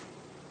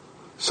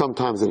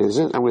 Sometimes it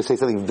isn't. I'm going to say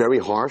something very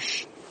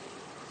harsh.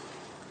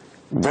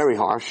 Very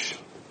harsh.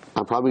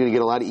 I'm probably going to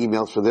get a lot of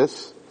emails for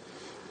this.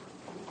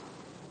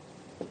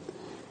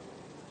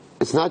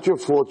 It's not your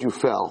fault you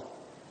fell.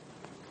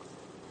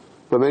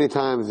 But many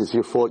times it's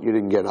your fault you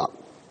didn't get up.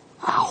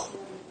 Ow.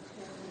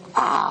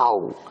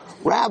 Ow.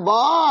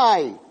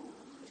 Rabbi!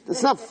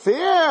 That's not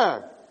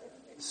fair.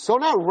 So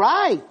not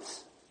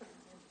right.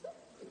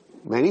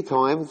 Many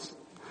times,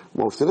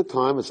 most of the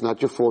time, it's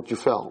not your fault you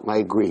fell. I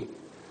agree.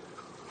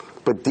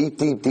 But deep,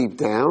 deep, deep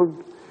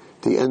down,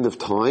 the end of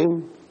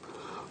time,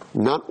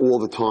 not all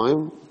the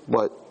time,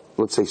 but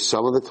let's say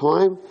some of the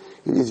time,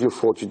 it is your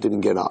fault you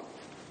didn't get up.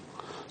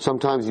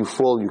 Sometimes you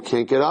fall and you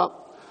can't get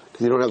up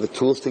because you don't have the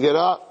tools to get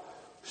up.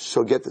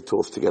 So get the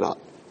tools to get up.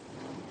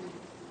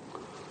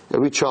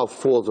 Every child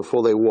falls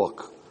before they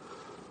walk.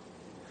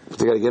 But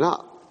they got to get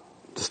up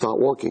to start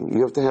walking.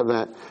 You have to have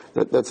that.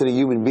 That's in a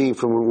human being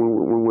from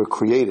when we're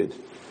created.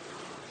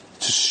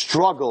 To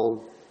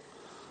struggle.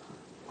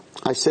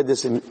 I said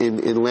this in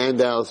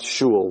Landau's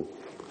shul.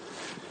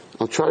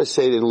 I'll try to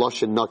say it in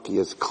Lashon Naki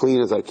as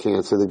clean as I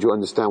can so that you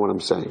understand what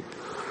I'm saying.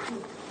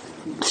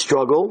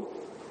 Struggle,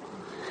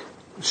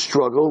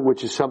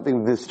 which is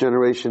something this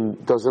generation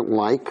doesn't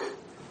like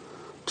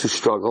to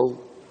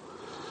struggle.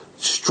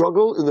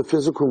 struggle in the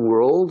physical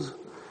world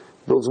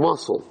builds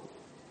muscle.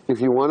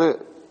 If you want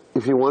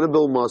to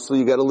build muscle,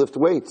 you got to lift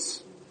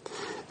weights.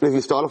 And if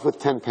you start off with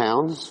 10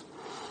 pounds,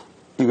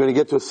 you're going to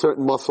get to a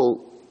certain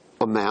muscle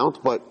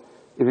amount, but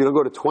if you don't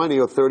go to 20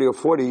 or 30 or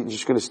 40, you're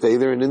just going to stay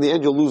there, and in the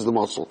end, you'll lose the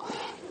muscle.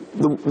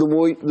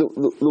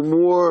 The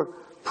more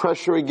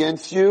pressure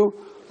against you,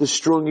 the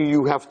stronger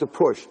you have to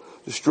push.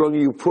 The stronger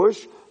you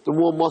push, the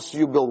more muscle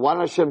you build. Why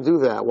did Hashem do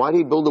that? Why did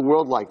He build a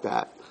world like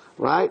that?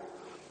 Right?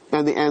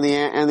 And the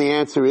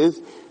answer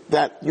is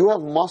that you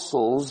have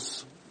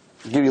muscles.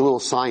 I'll give you a little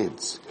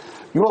science.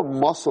 You have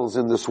muscles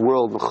in this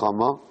world,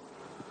 Nechama,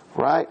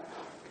 right?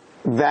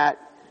 That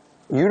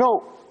you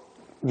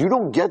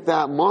don't get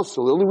that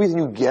muscle. The only reason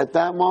you get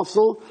that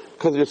muscle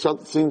because there's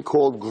something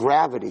called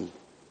gravity.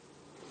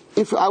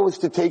 If I was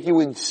to take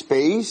you in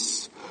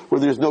space where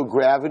there's no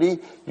gravity,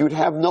 you'd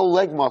have no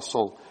leg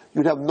muscle.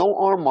 You'd have no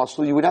arm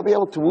muscle. You would not be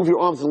able to move your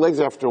arms and legs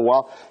after a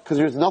while because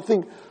there's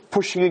nothing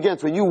pushing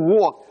against. When you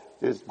walk,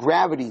 there's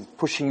gravity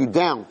pushing you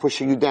down,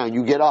 pushing you down.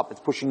 You get up,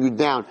 it's pushing you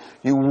down.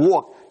 You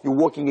walk, you're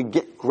walking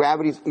against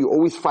gravity. You're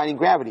always fighting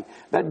gravity.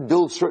 That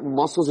builds certain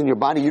muscles in your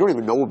body. You don't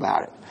even know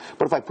about it.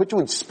 But if I put you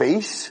in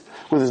space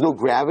where there's no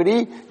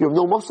gravity, you have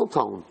no muscle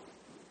tone.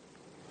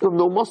 You have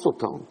no muscle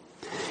tone.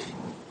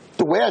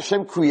 The way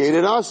Hashem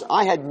created us,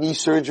 I had knee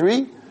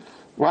surgery,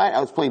 right?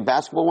 I was playing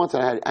basketball once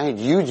and I had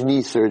huge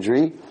knee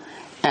surgery.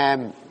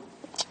 And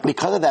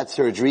because of that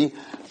surgery,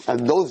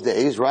 in those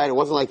days, right, it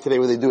wasn't like today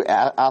where they do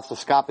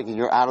arthroscopic and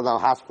you're out of the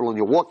hospital and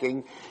you're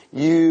walking.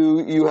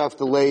 You have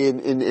to lay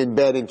in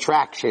bed in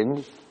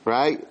traction,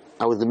 right?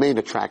 I was the main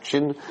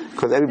attraction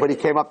because everybody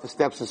came up the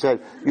steps and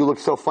said, you look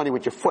so funny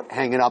with your foot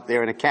hanging up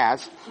there in a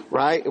cast,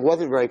 right? It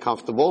wasn't very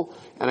comfortable.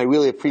 And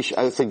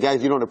I said,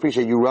 guys, you don't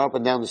appreciate, you run up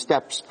and down the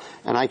steps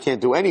and I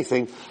can't do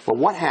anything. But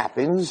what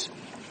happens?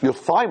 Your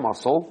thigh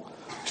muscle,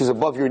 which is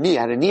above your knee,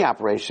 I had a knee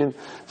operation,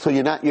 so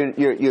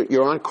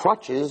you're on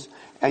crutches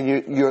and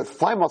your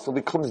thigh muscle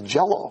becomes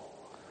jello.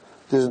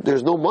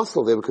 There's no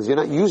muscle there because you're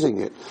not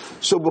using it.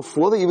 So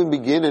before they even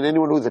begin, and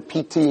anyone who's a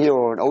PT here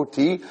or an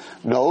OT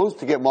knows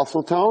to get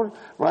muscle tone,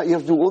 right, you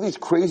have to do all these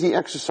crazy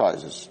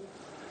exercises.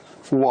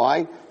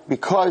 Why?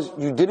 Because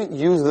you didn't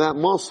use that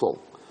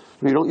muscle.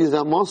 If you don't use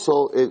that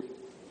muscle,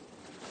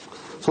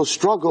 so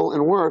struggle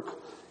and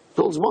work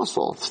builds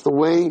muscle. It's the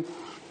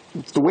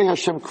way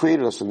Hashem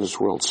created us in this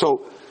world.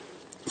 So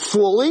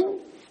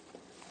falling,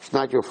 it's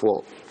not your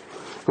fault.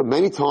 But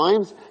many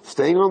times,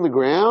 staying on the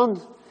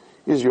ground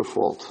is your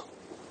fault.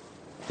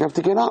 You have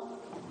to get up.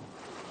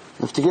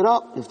 You have to get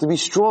up. You have to be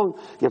strong.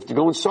 You have to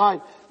go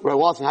inside. Right,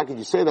 Watson, how could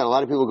you say that? A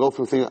lot of people go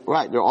through things.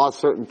 Right, there are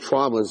certain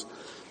traumas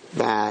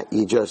that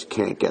you just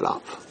can't get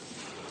up.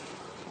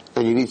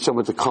 And you need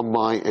someone to come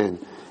by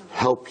and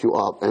help you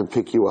up and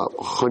pick you up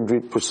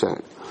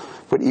 100%.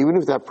 But even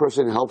if that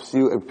person helps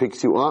you and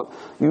picks you up,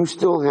 you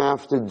still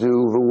have to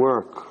do the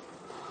work.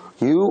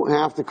 You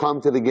have to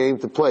come to the game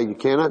to play. You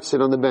cannot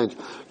sit on the bench.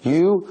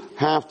 You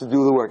have to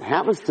do the work. It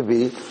happens to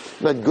be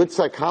that good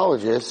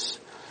psychologists,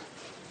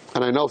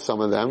 and I know some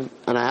of them,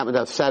 and I happen to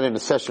have sat in a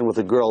session with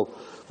a girl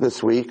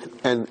this week,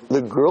 and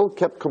the girl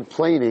kept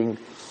complaining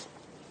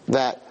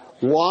that,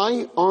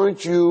 why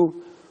aren't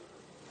you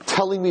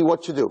telling me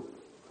what to do?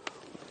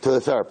 To the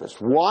therapist.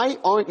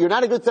 You're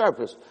not a good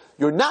therapist.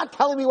 You're not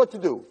telling me what to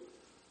do.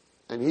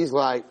 And he's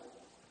like,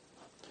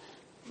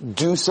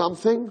 do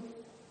something,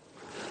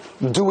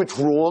 do it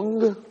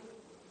wrong,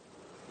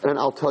 and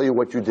I'll tell you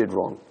what you did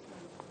wrong.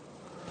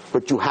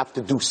 But you have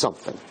to do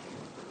something.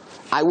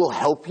 I will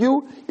help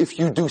you if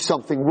you do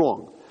something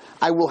wrong.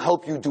 I will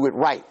help you do it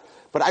right.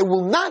 But I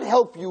will not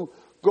help you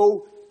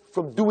go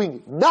from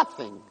doing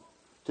nothing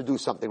to do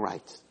something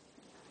right.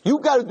 You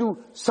gotta do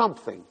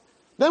something.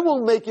 Then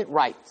we'll make it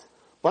right.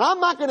 But I'm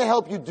not gonna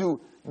help you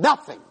do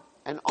nothing.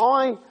 And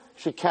I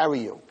should carry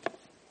you.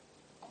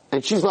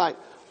 And she's like,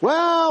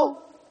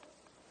 well,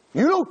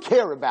 you don't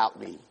care about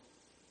me.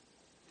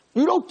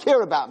 You don't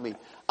care about me.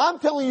 I'm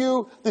telling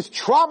you this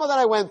trauma that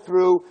I went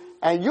through,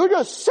 and you're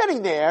just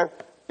sitting there,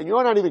 and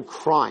you're not even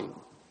crying.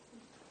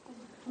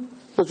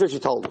 That's what she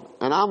told him.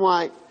 And I'm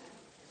like,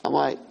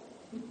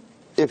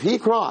 if he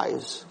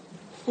cries,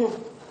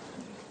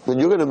 then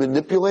you're going to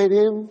manipulate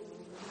him,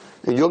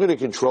 and you're going to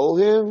control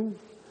him.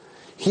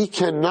 He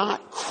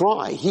cannot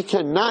cry. He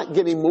cannot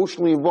get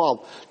emotionally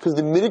involved. Because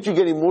the minute you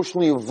get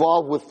emotionally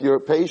involved with your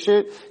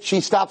patient,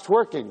 she stops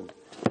working.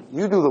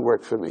 You do the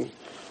work for me.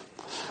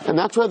 And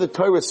that's why the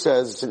Torah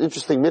says, it's an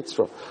interesting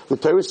mitzvah. The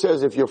Torah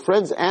says if your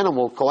friend's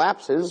animal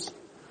collapses,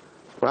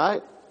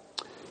 right,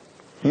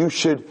 you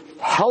should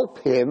help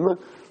him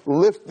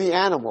lift the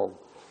animal.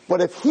 But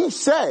if he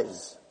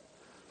says,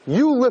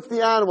 you lift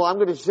the animal, I'm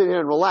going to sit here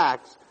and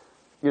relax,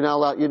 you're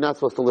not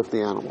supposed to lift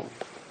the animal.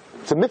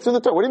 It's a mitzvah in the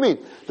Torah. What do you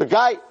mean? The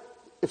guy,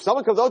 if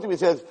someone comes over to me and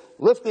says,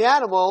 lift the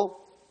animal,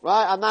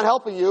 right, I'm not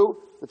helping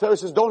you, the Torah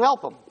says, don't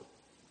help him.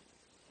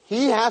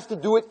 He has to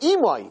do it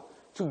imai,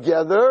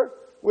 together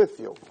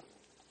with you.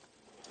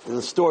 There's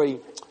a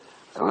story,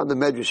 I don't have the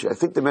Medrash, I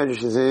think the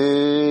Medrash is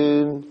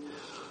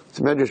it's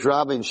Medrash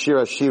Rabbah in Shir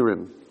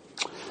HaShirim.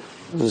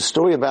 There's a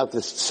story about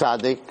this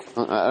tzaddik.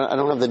 I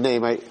don't have the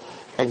name.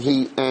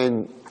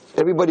 And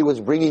everybody was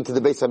bringing to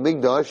the Beis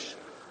Hamikdash,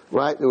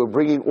 right? They were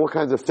bringing all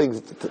kinds of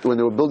things when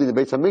they were building the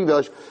Beis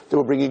Hamikdash. They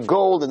were bringing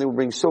gold and they were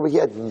bringing silver. He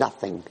had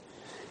nothing.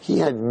 He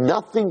had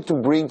nothing to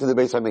bring to the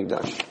Beis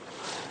Hamikdash,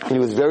 and he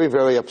was very,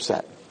 very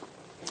upset.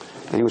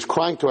 And he was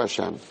crying to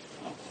Hashem.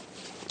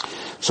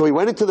 So he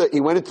went into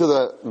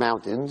the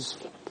mountains,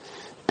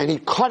 and he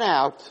cut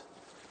out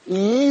a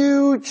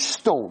huge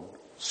stone,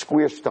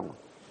 square stone.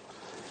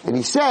 And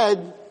he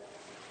said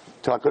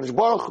to HaKadosh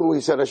Baruch Hu,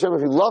 he said, Hashem,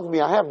 if you love me,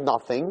 I have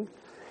nothing.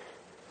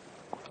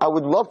 I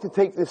would love to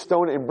take this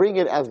stone and bring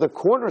it as the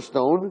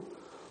cornerstone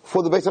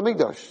for the Beis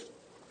Hamikdash.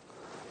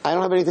 I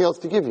don't have anything else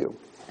to give you.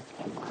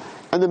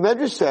 And the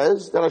Medrash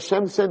says that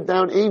Hashem sent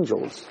down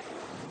angels.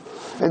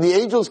 And the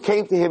angels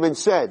came to him and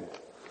said,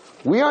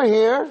 we are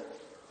here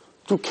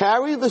to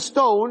carry the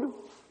stone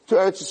to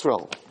Eretz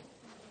Yisrael.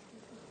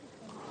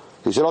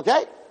 He said,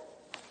 okay,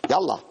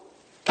 yallah.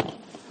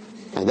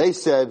 And they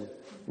said,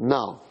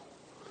 no.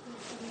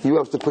 You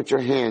have to put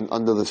your hand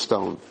under the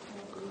stone.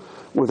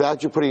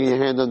 Without you putting your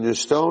hand under the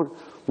stone,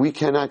 we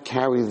cannot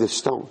carry this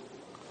stone.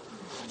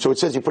 So it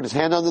says he put his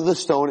hand under the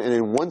stone, and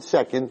in 1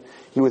 second,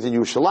 he was in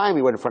Yerushalayim,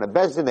 he went in front of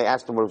Bezdin, they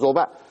asked him what it was all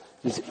about.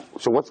 He said,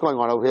 so what's going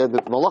on over here?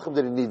 The Malachim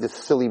didn't need this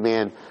silly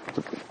man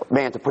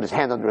to put his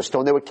hand under a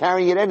stone. They were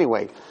carrying it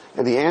anyway.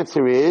 And the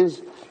answer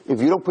is,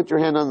 if you don't put your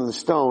hand under the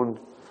stone,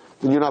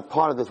 then you're not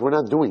part of this. We're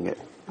not doing it.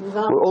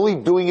 We're only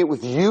doing it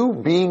with you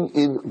being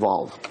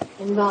involved.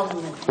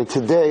 Involvement. And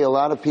today, a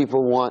lot of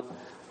people want,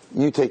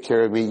 you take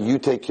care of me, you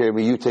take care of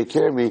me, you take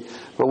care of me.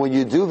 But when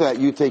you do that,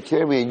 you take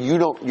care of me, and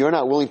you're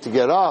not willing to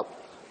get up,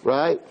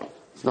 right?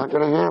 It's not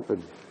going to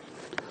happen.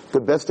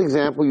 The best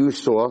example you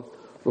saw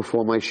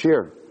before my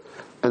shir,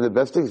 and the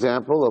best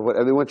example of what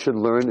everyone should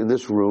learn in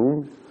this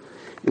room,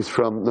 is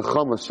from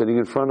Nechama sitting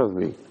in front of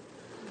me.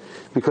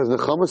 Because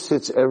Nechama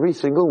sits every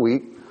single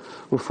week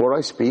before I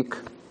speak,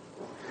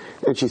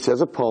 and she says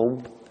a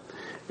poem,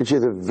 and she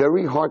has a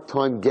very hard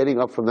time getting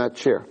up from that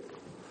chair.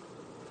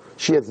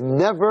 She has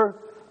never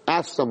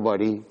asked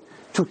somebody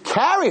to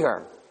carry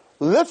her,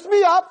 lift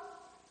me up,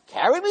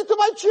 carry me to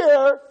my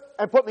chair,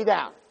 and put me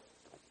down.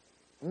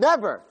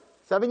 Never.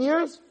 7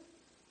 years?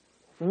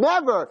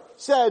 Never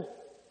said,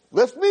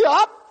 lift me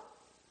up,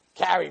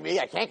 carry me,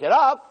 I can't get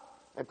up,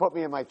 and put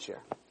me in my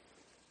chair.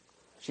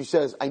 She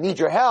says, I need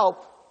your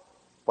help,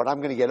 but I'm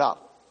going to get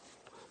up.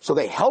 So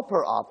they help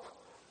her up,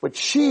 but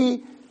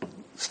she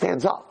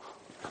stands up.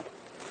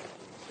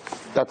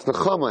 That's the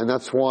Chama, and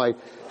that's why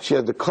she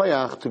had the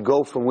koyach to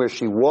go from where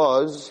she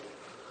was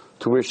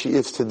to where she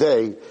is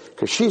today,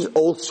 because she's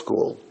old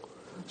school.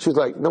 She's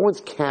like, no one's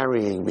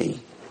carrying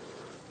me.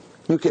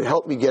 You can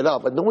help me get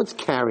up, but no one's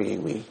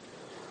carrying me.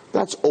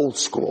 That's old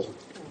school.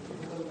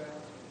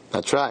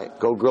 That's right.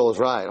 Go Girl is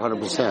right.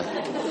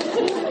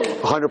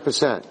 100%.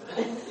 100%.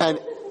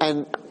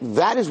 And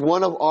that is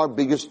one of our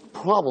biggest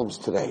problems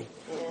today.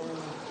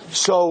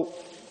 So,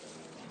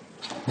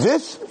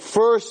 this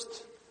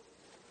first,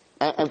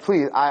 and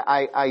please,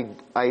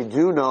 I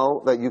do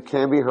know that you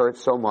can be hurt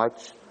so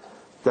much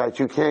that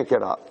you can't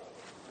get up.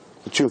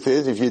 The truth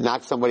is, if you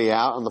knock somebody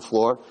out on the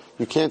floor,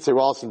 you can't say,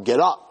 well, listen,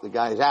 get up. The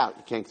guy's out.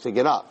 You can't say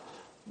get up.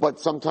 But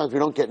sometimes we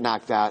don't get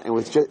knocked out, and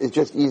it's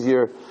just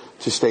easier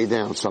to stay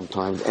down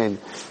sometimes. And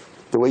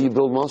the way you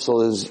build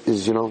muscle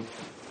is you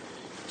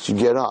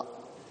get up.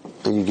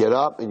 And you get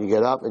up, and you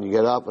get up, and you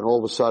get up, and all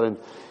of a sudden,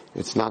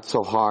 it's not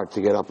so hard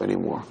to get up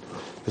anymore.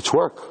 It's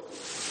work.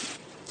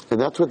 And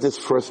that's what this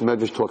first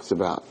Medrash talks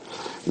about.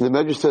 And the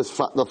Medrash says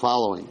the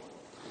following.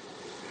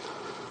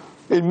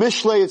 In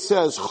Mishlei it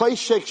says,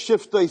 Chayshek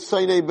shiftei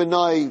sainei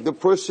benai, the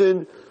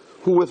person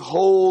who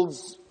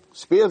withholds,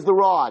 spares the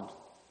rod,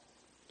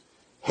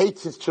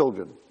 hates his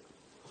children.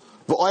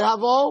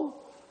 V'oihavo,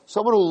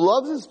 someone who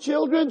loves his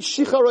children,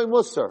 shicharei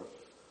musar,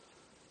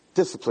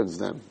 disciplines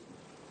them.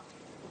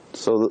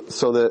 So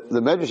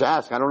the Medrash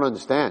asks, I don't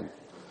understand.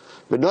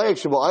 The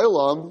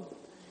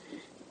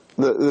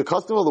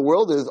custom of the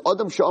world is,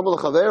 Adam she'amal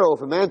chavero,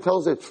 if a man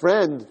tells his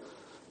friend,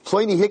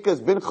 Pliny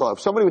hikas bincha,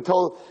 if somebody would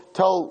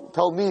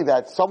tell me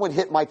that someone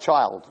hit my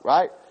child,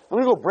 right? I'm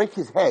gonna go break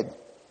his head.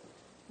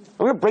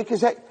 I'm gonna break his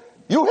head.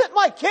 You hit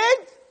my kid?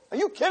 Are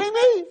you kidding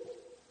me?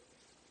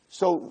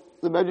 So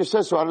the Medrash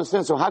says, so I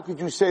understand. So how could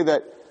you say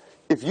that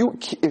if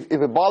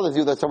it bothers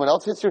you that someone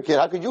else hits your kid,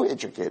 how could you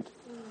hit your kid?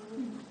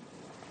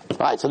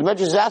 Right? So the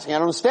Medrash is asking, I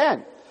don't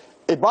understand.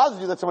 It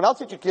bothers you that someone else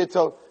hit your kid,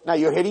 so now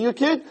you're hitting your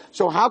kid?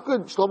 So how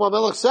could Shlomo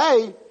HaMelech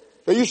say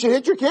that you should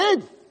hit your kid?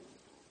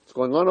 What's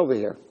going on over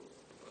here?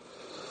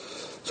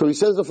 So he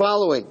says the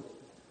following.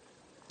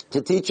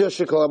 To teach us,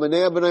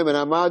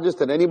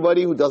 that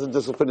anybody who doesn't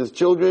discipline his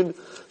children, in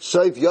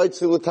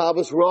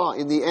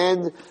the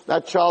end,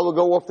 that child will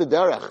go off the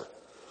derech.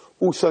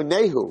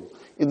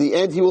 In the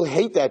end, he will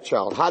hate that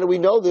child. How do we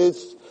know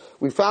this?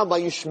 We found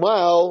by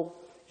Yishmael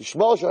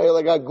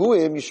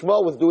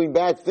was doing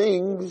bad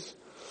things.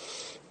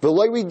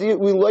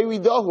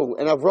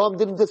 And Avram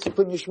didn't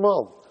discipline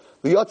Yishmael.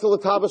 He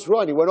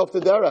went off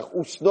the derech.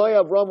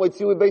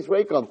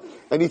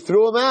 And he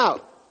threw him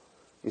out.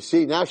 You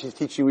see, now she's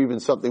teaching you even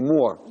something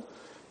more.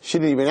 She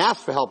didn't even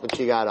ask for help and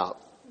she got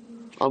up.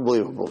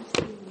 Unbelievable.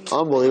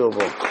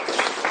 Unbelievable.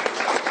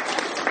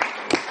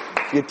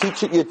 You're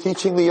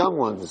teaching the young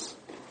ones.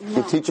 No.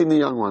 You're teaching the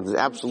young ones,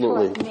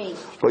 absolutely.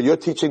 But you're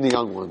teaching the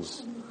young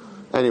ones.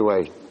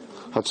 Anyway,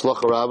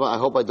 Hatzlacha Rabbah. I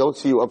hope I don't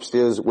see you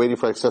upstairs waiting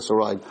for accessor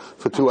ride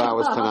for 2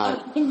 hours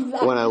tonight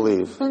exactly. When I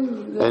leave.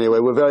 Anyway,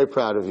 we're very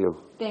proud of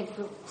you. Thank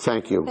you.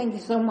 Thank you. Thank you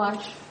so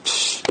much.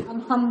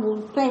 I'm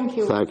humbled. Thank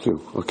you. Thank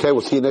you. Okay,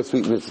 we'll see you next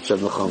week, Mr. Shem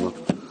Nechama.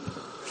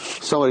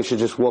 Somebody should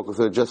just walk with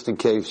her just in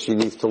case she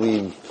needs to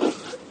lean.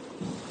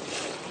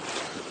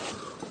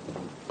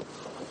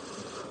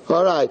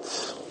 All right.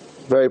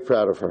 Very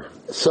proud of her.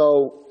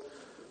 So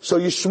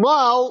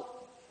Yishmael,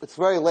 it's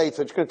very late,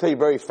 so I'm just going to tell you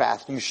very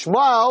fast.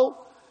 Yishmael,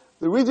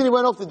 the reason he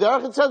went off the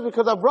derech, it says,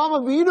 because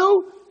Avraham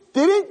Avinu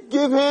didn't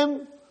give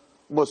him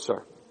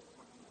Musar.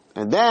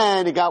 And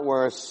then it got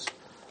worse.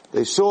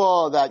 They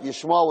saw that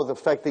Yishmael was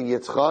affecting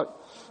Yitzchak.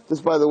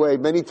 This, by the way,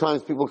 many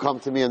times people come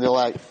to me and they're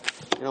like,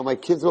 my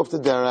kid's off the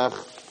derech,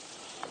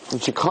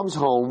 and she comes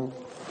home,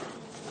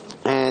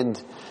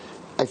 and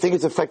I think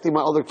it's affecting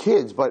my other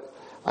kids, but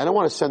I don't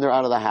want to send her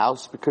out of the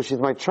house because she's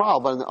my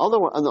child. But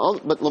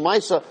but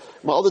Lamaisa,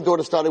 my other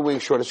daughter started wearing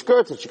shorter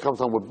skirts, and she comes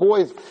home with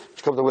boys.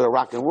 She comes home with a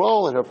rock and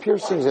roll and her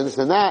piercings and this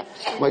and that.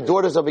 My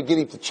daughters are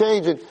beginning to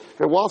change. And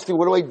Walstein,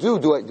 what do I do?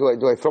 Do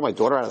I throw my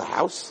daughter out of the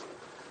house?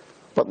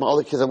 But my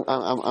other kids,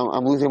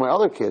 I'm losing my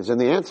other kids. And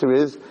the answer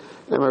is,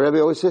 and my Rebbe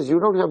always says, you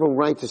don't have a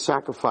right to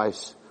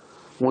sacrifice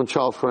one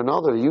child for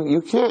another.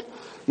 You can't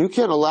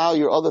allow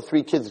your other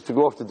 3 kids to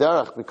go off the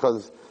derech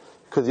because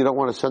you don't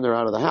want to send her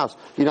out of the house.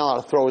 You're not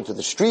allowed to throw her into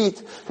the street.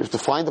 You have to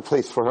find a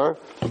place for her.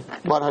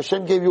 But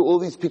Hashem gave you all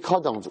these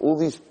pikadons, all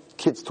these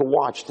kids to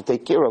watch, to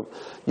take care of.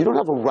 You don't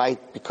have a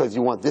right because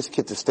you want this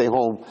kid to stay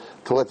home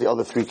to let the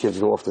other 3 kids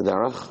go off the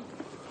derech.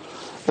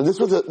 And this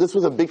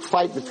was a big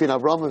fight between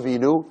Avraham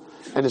Avinu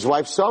and his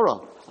wife Sarah.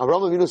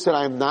 Avraham Avinu said,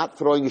 I am not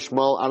throwing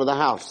Yishmael out of the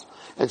house.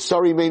 And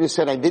Sarah Imenu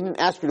said, I didn't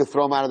ask you to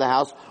throw him out of the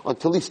house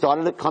until he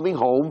started coming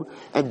home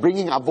and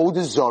bringing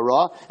Avodah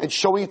Zarah and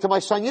showing it to my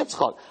son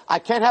Yitzchak. I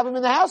can't have him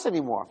in the house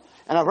anymore.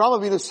 And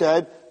Avraham Avinu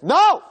said,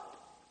 no!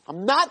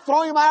 I'm not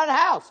throwing him out of the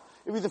house.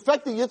 If he's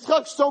affecting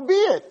Yitzchak, so be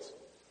it.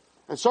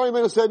 And Sarah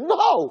Imenu said,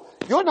 no!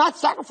 You're not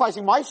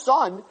sacrificing my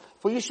son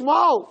for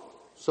Yishmael.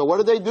 So what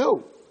did they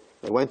do?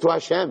 They went to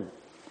Hashem.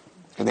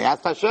 And they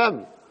asked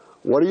Hashem,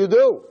 what do you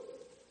do?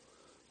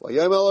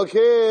 Vayom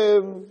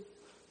Elokim,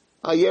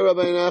 Ayera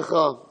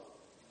beinecha.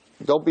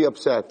 Don't be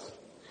upset.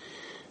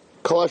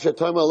 Kol asher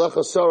tomer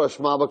alecha Sarah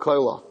shma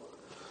b'koila.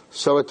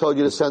 Sarah told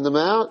you to send them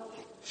out.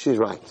 She's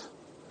right.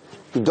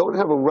 You don't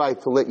have a right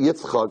to let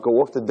Yitzchak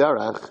go off the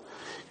derech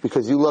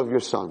because you love your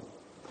son.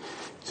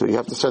 So you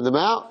have to send him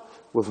out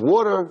with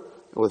water,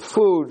 with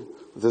food,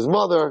 with his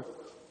mother,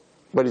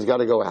 but he's got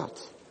to go out.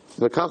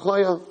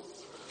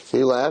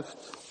 He left,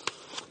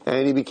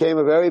 and he became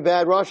a very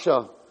bad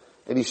Rasha,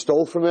 and he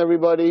stole from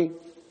everybody.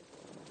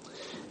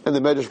 And the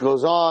Medrash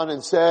goes on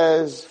and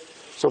says,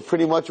 so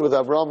pretty much with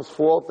Avram's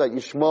fault that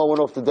Yishmael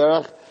went off the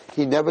derech,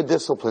 he never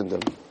disciplined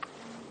him.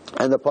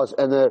 And the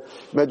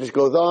Medrash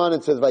goes on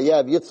and says,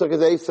 Vayav Yitzchak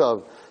is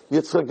Esav.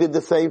 Yitzchak did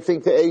the same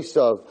thing to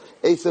Esav.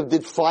 Esav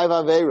did 5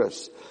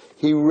 averos.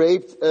 He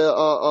raped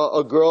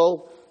a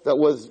girl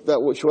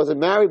she wasn't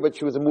married, but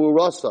she was a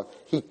mu'urasa.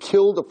 He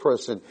killed a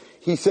person.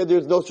 He said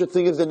there's no such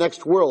thing as the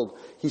next world.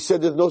 He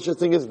said there's no such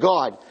thing as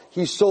God.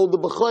 He sold the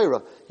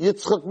Bechayra.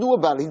 Yitzchak knew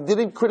about it. He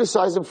didn't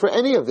criticize him for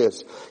any of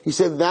this. He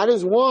said that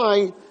is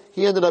why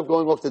he ended up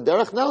going off the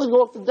derech. Not only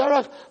go off the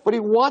derech, but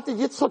he wanted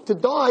Yitzchak to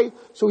die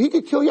so he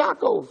could kill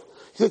Yaakov.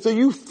 He said, so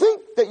you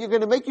think that you're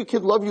going to make your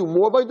kid love you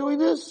more by doing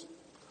this?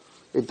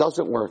 It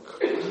doesn't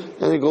work.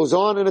 And it goes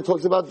on and it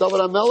talks about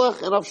David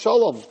HaMelech and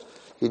Avshalom.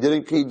 He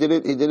didn't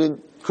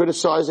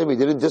criticize him. He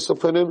didn't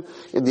discipline him.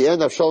 In the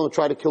end, Avshalom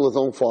tried to kill his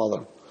own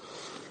father.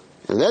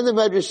 And then the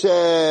Medrash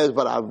says,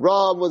 but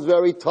Avram was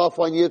very tough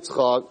on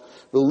Yitzchak.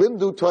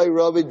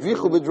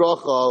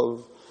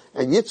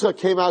 And Yitzchak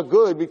came out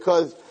good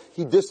because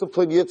he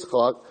disciplined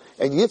Yitzchak,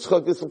 and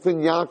Yitzchak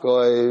disciplined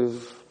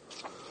Yaakov.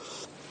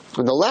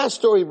 And the last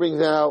story he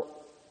brings out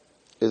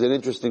is an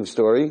interesting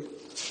story.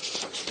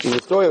 It's the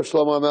story of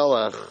Shlomo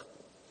HaMelech.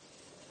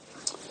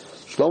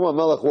 Shlomo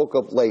HaMelech woke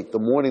up late the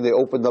morning they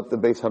opened up the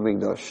Beis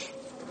HaMikdash.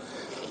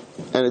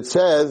 And it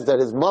says that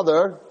his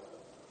mother,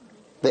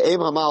 the Eim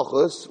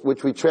HaMalchus,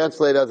 which we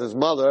translate as his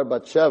mother,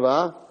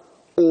 Batsheva,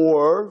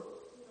 or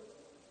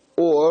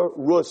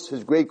Rus,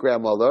 his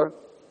great-grandmother,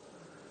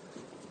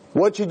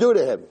 what'd she do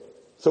to him?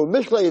 So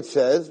Mishlei it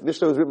says,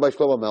 Mishlei was written by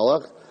Shlomo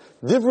Melech,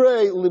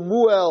 Divrei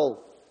Limuel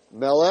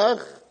Melech,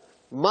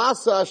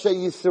 Masa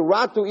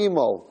Sheyisiratu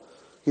Imo.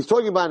 He's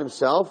talking about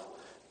himself,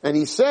 and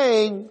he's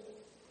saying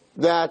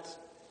that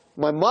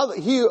my mother,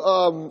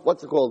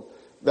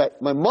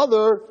 that my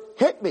mother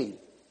hit me.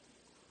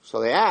 So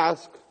they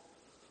ask,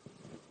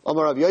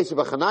 Amar Rav Yosef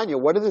Hananya,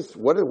 what does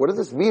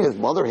this mean? His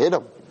mother hit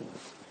him.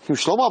 He was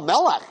Shlomo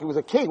Melech. He was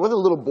a king. He wasn't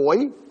a little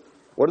boy.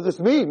 What does this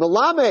mean?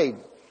 Melamed.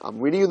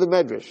 I'm reading you the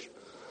Medrash.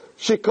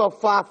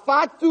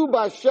 Shikafafatu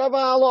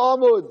b'sheva ala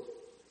amud.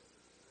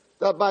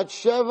 that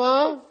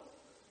Bathsheba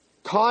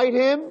tied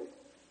him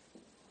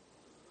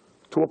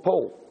to a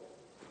pole.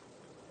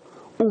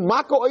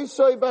 Umako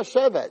oisoi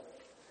bashevet,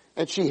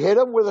 and she hit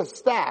him with a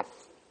staff.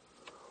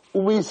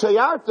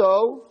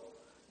 Umisayarto,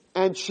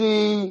 and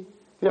she,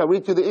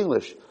 read through the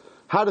English.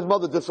 How does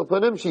mother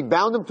discipline him? She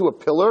bound him to a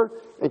pillar,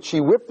 and she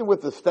whipped him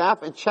with the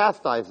staff and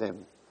chastised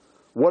him.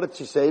 What did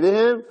she say to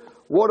him?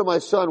 Water my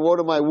son,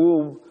 water my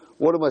womb,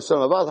 water my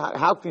son.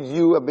 How could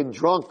you have been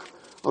drunk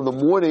on the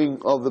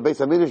morning of the Beis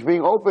HaMikdash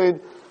being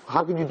opened?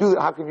 How could you do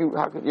that? How could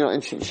you,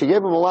 and she gave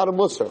him a lot of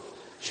mussar.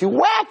 She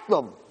whacked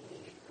him.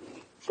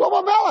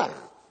 Shlomo Melech.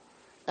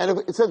 And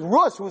it says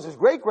Rus, who was his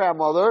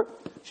great-grandmother,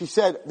 she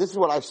said, this is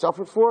what I've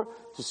suffered for,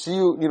 to see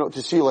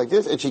you like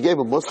this. And she gave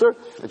him mussar.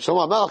 And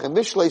Shlomo Melech and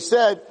Mishlei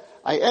said,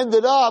 I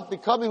ended up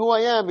becoming who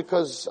I am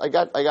because I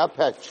got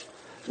petch.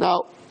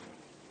 Now,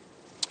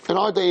 in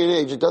our day and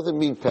age, it doesn't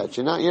mean petch.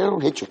 You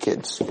don't hit your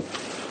kids.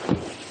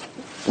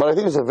 But I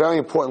think it's a very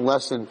important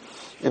lesson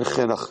in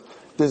chinuch.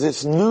 There's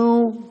this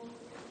new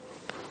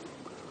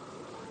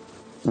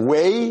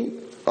way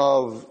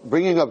of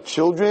bringing up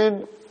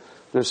children.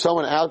 There's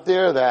someone out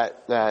there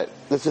that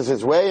this is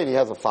his way and he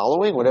has a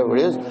following, whatever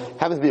it is.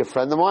 Happens to be a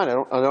friend of mine.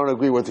 I don't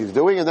agree with what he's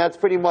doing, and that's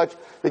pretty much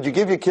that you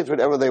give your kids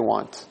whatever they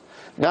want.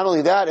 Not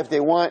only that, if they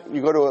want,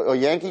 you go to a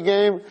Yankee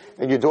game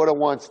and your daughter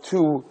wants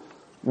 2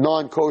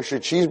 non-kosher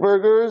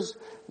cheeseburgers,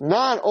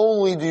 not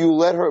only do you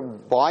let her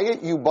buy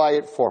it, you buy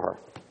it for her.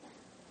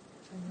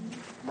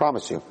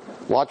 Promise you.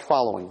 Watch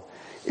following.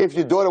 If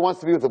your daughter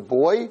wants to be with a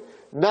boy,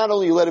 not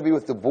only you let her be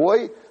with the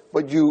boy,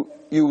 but you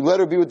let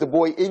her be with the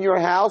boy in your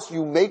house,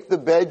 you make the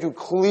bed, you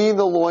clean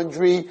the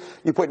laundry,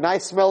 you put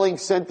nice smelling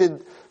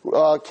scented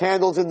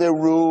candles in their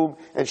room,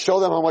 and show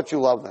them how much you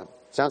love them.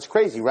 Sounds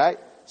crazy, right?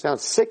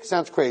 Sounds sick,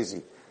 sounds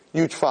crazy.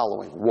 Huge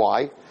following.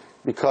 Why?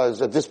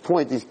 Because at this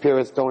point these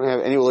parents don't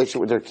have any relationship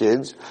with their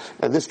kids,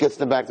 and this gets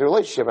them back to the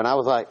relationship. And I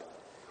was like,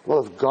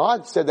 well, if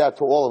God said that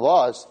to all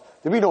of us,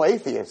 there'd be no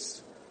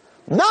atheists.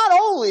 Not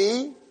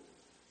only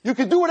you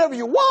can do whatever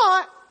you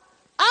want,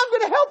 I'm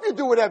going to help you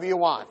do whatever you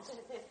want.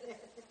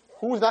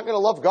 Who's not going to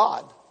love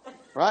God?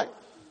 Right?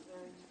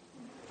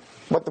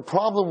 But the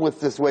problem with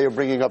this way of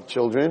bringing up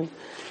children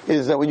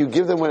is that when you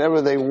give them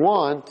whatever they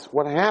want,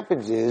 what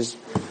happens is,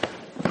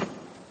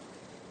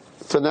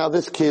 so now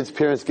this kid's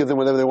parents give them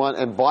whatever they want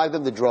and buy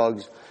them the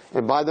drugs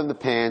and buy them the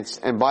pants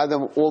and buy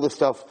them all the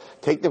stuff,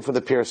 take them for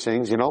the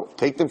piercings,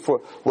 take them for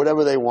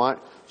whatever they want.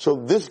 So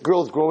this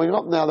girl's growing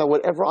up now that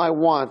whatever I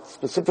want,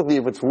 specifically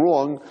if it's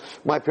wrong,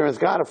 my parents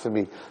got it for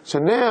me. So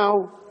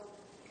now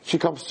she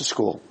comes to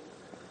school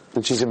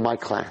and she's in my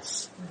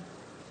class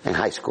in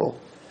high school.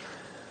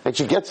 And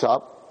she gets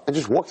up and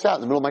just walks out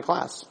in the middle of my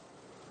class.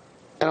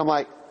 And I'm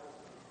like,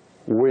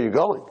 where are you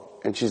going?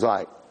 And she's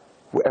like,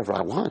 wherever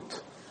I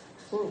want.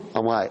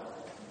 I'm like,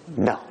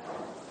 no,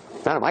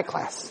 not in my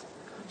class.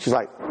 She's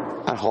like,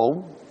 at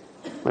home,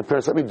 my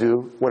parents let me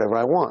do whatever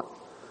I want.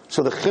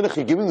 So the chinuch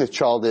you're giving this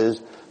child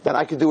is that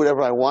I can do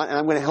whatever I want and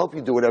I'm going to help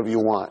you do whatever you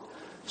want.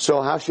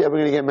 So how's she ever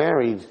going to get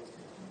married?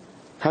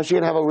 How's she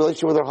going to have a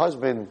relationship with her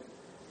husband?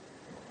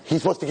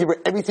 He's supposed to give her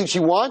everything she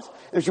wants,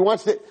 and if she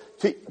wants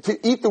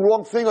to eat the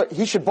wrong thing,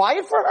 he should buy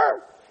it for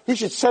her. He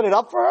should set it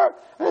up for her,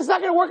 and it's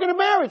not going to work in a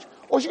marriage.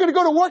 Or she's going to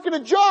go to work in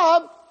a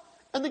job,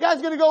 and the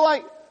guy's going to go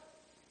like,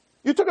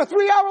 you took a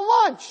 3-hour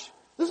lunch.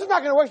 This is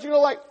not going to work. She's going to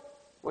go like,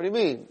 what do you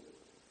mean?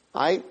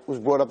 I was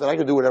brought up that I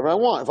can do whatever I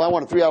want. If I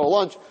want a 3-hour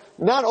lunch,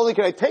 not only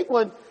can I take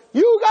one,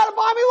 you got to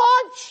buy me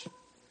lunch.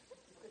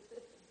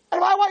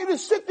 And if I want you to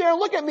sit there and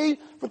look at me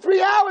for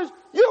 3 hours,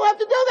 you don't have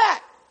to do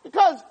that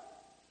because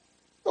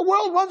the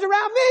world runs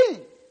around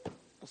me.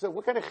 I said,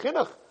 what kind of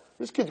chinuch?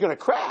 This kid's going to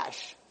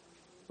crash.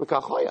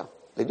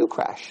 They do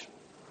crash.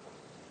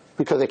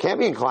 Because they can't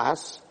be in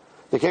class,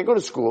 they can't go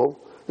to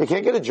school, they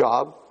can't get a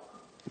job,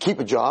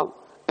 keep a job,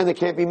 and they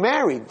can't be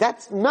married.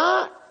 That's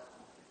not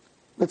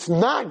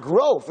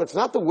growth. That's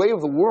not the way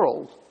of the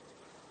world.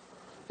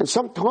 And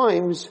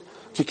sometimes,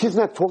 if your kid's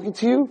not talking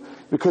to you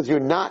because you're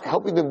not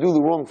helping them do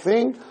the wrong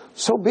thing,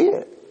 so be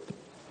it.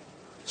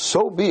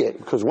 So be it.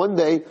 Because one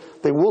day,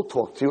 they will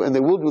talk to you and they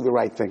will do the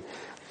right thing.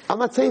 I'm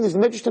not saying this, the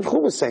Medrash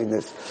Tanchuma is saying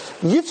this.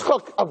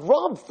 Yitzchak,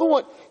 Avraham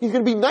thought he's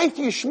going to be nice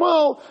to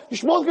Yishmael.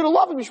 Yishmael's going to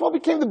love him. Yishmael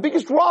became the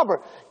biggest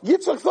robber.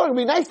 Yitzchak thought he would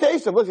be nice to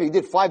Esav. Listen, he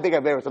did 5 big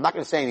Averos. I'm not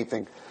going to say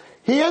anything.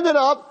 He ended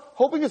up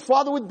hoping his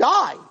father would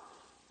die.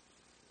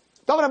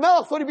 David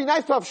HaMelech thought he'd be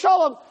nice to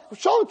Avshalom.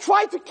 Avshalom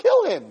tried to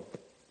kill him.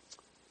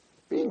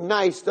 Being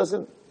nice is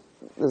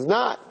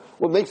not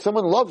what makes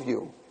someone love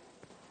you.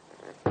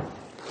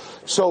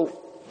 So,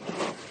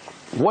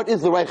 what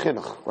is the right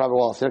chinuch, Rabbi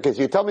Wallerstein? Okay,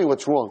 so you tell me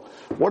what's wrong.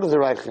 What is the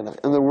right chinuch?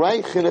 And the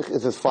right chinuch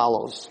is as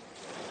follows.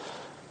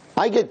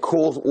 I get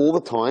calls all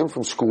the time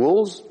from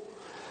schools.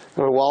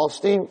 Rabbi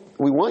Wallerstein,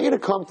 we want you to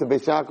come to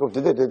Beis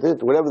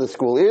Yaakov, whatever the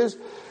school is.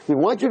 We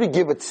want you to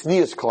give a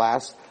tznius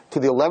class to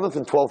the 11th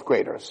and 12th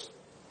graders.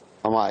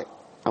 I'm like,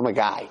 I'm a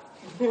guy.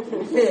 And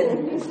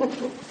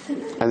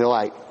they're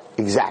like,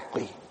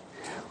 exactly.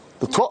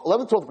 The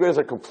 11th, 12th graders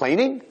are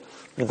complaining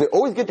because they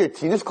always get their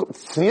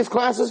tznius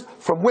classes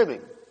from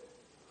women.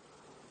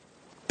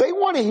 They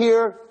want to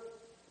hear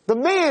the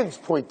man's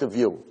point of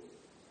view.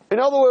 In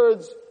other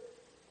words,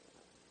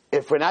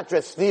 if we're not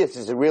dressed sneers,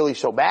 is it really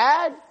so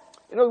bad?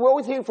 You know, we're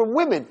always hearing from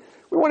women.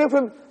 We want to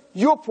hear from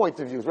your point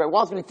of views, right?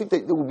 Whilst we think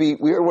that it would be,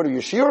 we heard one of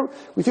your shiur,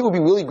 we think it would be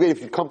really great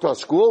if you'd come to our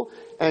school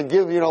and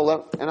give, and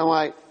I'm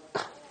like,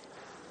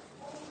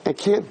 I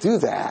can't do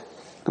that.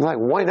 I'm like,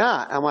 why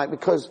not? I'm like,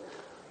 because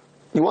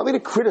you want me to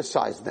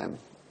criticize them.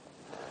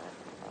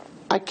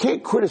 I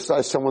can't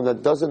criticize someone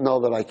that doesn't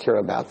know that I care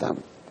about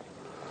them.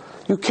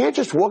 You can't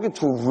just walk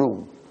into a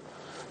room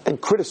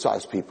and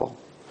criticize people.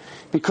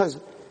 Because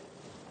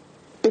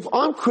if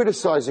I'm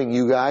criticizing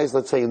you guys,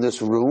 let's say in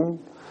this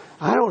room,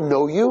 I don't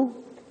know you.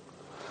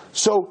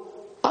 So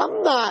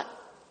I'm not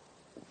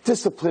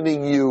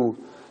disciplining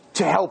you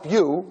to help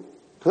you,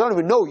 because I don't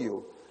even know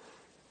you.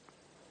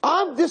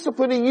 I'm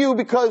disciplining you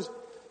because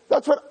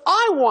that's what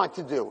I want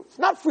to do. It's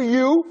not for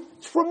you,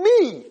 it's for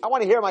me. I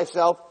want to hear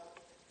myself,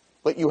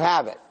 but you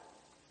have it.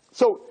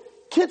 So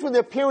kids, when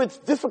their parents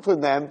discipline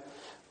them,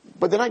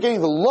 but they're not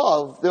getting the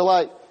love, they're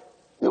like,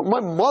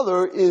 my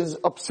mother is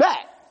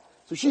upset.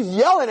 So she's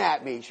yelling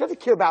at me. She doesn't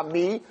care about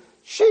me.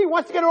 She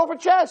wants to get it off her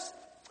chest.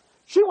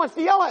 She wants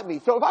to yell at me.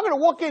 So if I'm going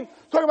to walk in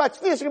talking about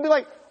tznius, she's going to be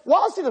like,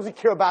 Wallerstein doesn't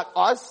care about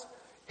us.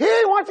 He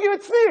wants to give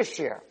it tznius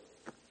share.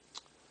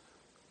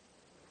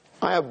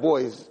 I have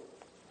boys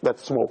that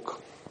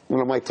smoke when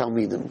I might tell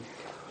me them.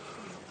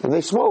 And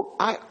they smoke.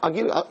 I'll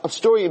give you a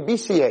story in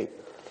BCA.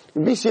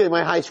 In BCA,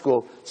 my high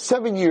school,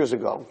 7 years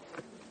ago.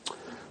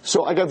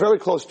 So I got very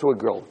close to a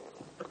girl.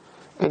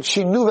 And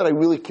she knew that I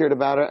really cared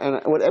about her,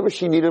 and whatever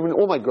she needed, I mean,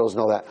 all my girls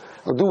know that.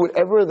 I'll do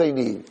whatever they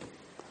need.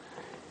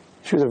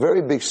 She was a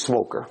very big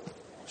smoker.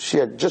 She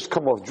had just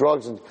come off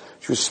drugs, and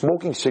she was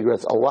smoking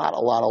cigarettes a lot.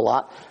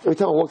 Every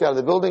time I walked out of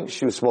the building,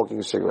 she was smoking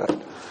a cigarette.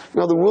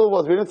 The rule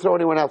was we didn't throw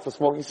anyone out for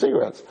smoking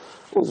cigarettes.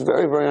 It was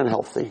very, very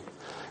unhealthy.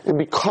 And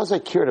because I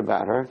cared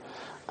about her,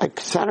 I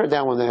sat her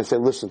down one day and I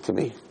said, listen to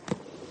me.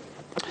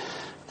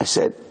 I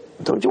said,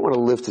 don't you want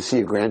to live to see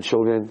your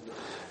grandchildren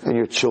and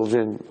your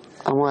children?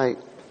 I'm like,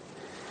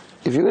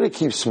 if you're going to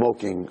keep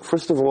smoking,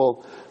 first of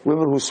all,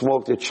 women who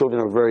smoke, their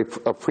children are very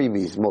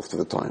preemies most of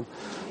the time.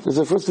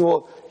 So first of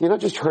all, you're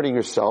not just hurting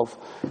yourself,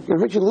 you're going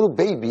to hurt your little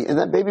baby, and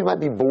that baby might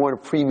be born a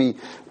preemie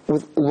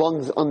with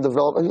lungs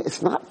undeveloped. I mean,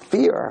 it's not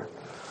fear.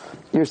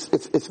 It's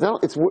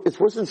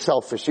worse than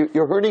selfish.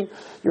 You're hurting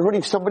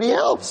somebody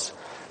else.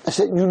 I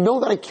said, you know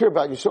that I care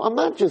about you, so I'm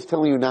not just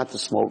telling you not to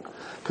smoke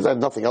because I have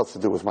nothing else to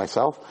do with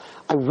myself.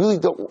 I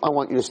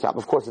want you to stop.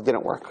 Of course, it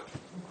didn't work.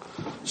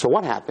 So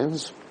what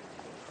happens?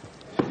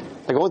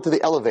 I go into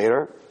the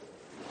elevator,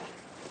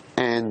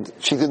 and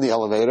she's in the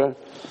elevator,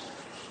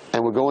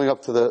 and we're going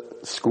up to the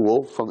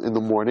school in the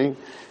morning,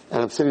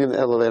 and I'm sitting in the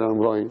elevator, and I'm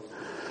going,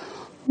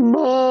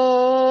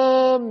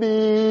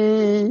 Mommy.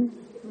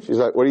 She's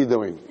like, what are you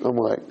doing? I'm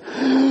like,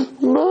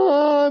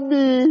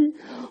 Mommy,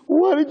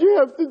 why did you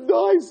have to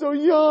die so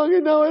young,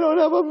 and now I don't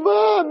have a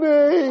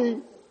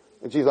mommy?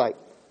 And she's like,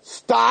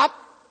 stop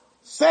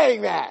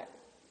saying that.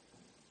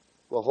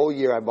 Well, a whole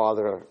year I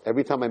bothered her.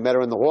 Every time I met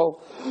her in the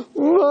hall,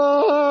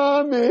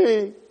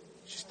 Mommy!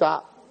 She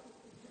stopped.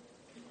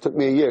 Took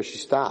me a year, she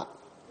stopped.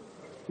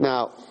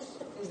 Now,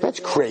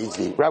 that's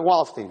crazy, right,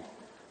 Wallerstein?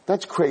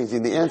 That's crazy.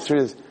 And the answer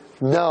is,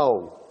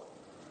 no.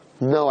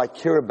 No, I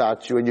care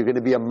about you and you're going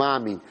to be a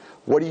mommy.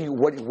 What are you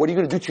going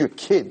to do to your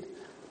kid?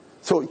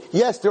 So,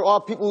 yes, there are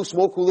people who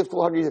smoke who live to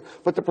 100 years,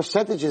 but the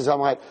percentages, I'm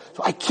like,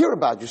 so I care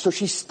about you. So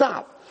she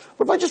stopped.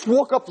 But if I just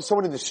walk up to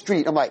someone in the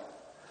street, I'm like,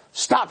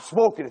 stop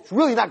smoking. It's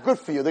really not good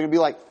for you. They're going to be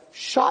like,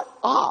 shut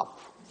up.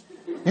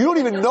 You don't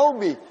even know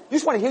me. You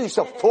just want to hear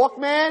yourself talk,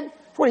 man? You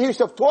want to hear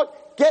yourself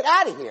talk? Get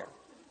out of here.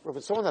 But if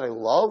it's someone that I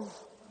love,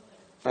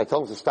 and I tell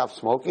them to stop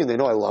smoking, and they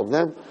know I love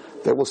them,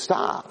 they will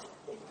stop.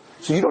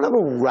 So you don't have a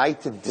right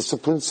to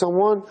discipline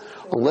someone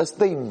unless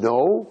they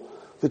know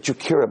that you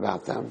care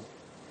about them.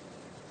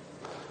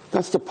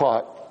 That's the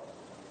part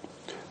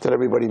that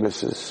everybody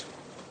misses.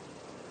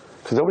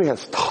 Because nobody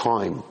has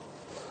time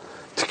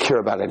to care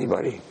about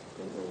anybody.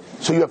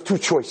 So you have two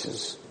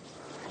choices.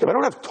 If I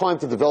don't have time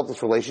to develop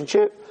this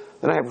relationship,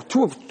 then I have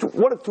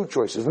one of two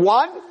choices.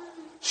 One,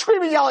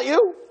 scream and yell at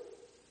you.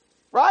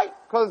 Right?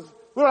 Because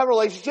we don't have a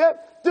relationship.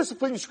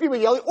 Discipline you, scream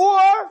and yell at you.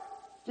 Or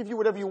give you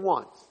whatever you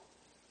want.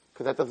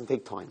 Because that doesn't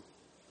take time.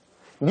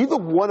 Neither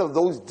one of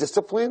those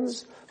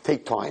disciplines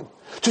take time.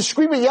 To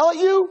scream and yell at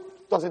you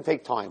doesn't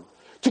take time.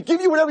 To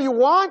give you whatever you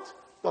want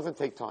doesn't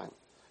take time.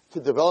 To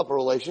develop a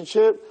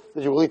relationship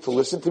that you're willing to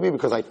listen to me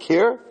because I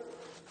care,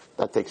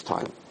 that takes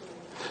time.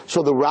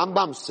 So the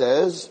Rambam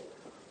says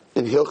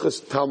in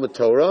Hilchos Talmud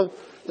Torah,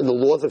 in the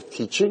laws of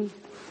teaching,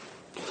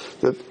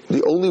 that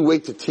the only way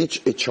to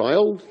teach a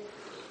child,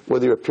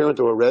 whether you're a parent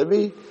or a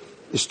rebbe,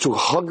 is to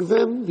hug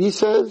them, he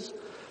says,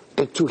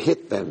 and to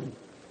hit them.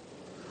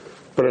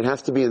 But it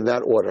has to be in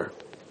that order.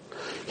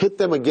 Hit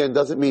them again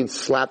doesn't mean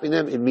slapping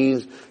them, it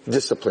means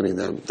disciplining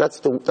them. That's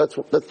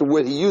the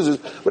word he uses,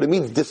 but it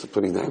means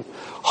disciplining them.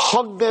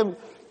 Hug them.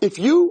 If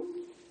you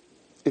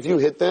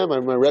hit them,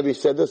 and my Rebbe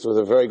said this, it was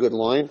a very good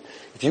line,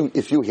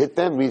 if you hit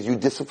them, it means you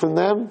discipline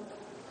them,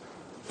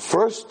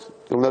 First,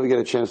 you'll never get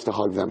a chance to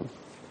hug them.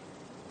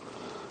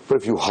 But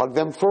if you hug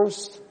them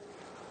first,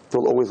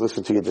 they'll always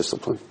listen to your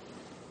discipline.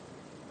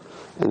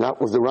 And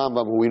that was the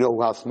Rambam, who we know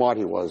how smart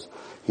he was.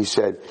 He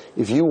said,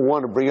 if you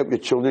want to bring up your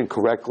children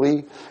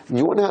correctly,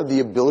 you want to have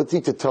the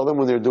ability to tell them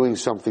when they're doing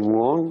something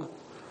wrong,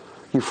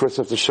 you first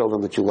have to show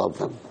them that you love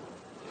them.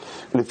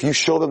 And if you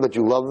show them that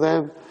you love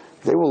them,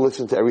 they will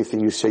listen to everything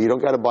you say. You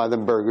don't got to buy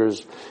them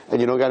burgers, and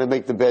you don't got to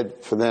make the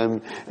bed for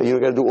them, and you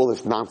don't got to do all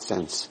this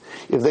nonsense.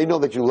 If they know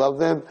that you love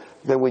them,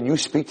 then when you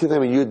speak to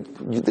them,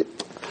 and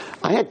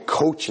I had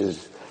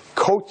coaches,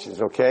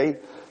 okay,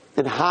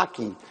 in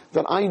hockey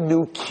that I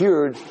knew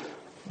cared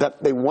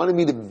that they wanted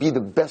me to be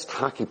the best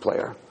hockey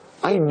player.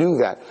 I knew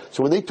that.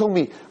 So when they told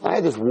me, I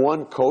had this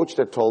one coach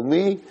that told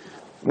me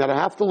that I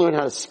have to learn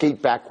how to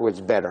skate backwards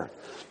better.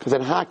 Because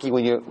in hockey,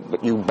 when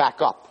you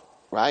back up,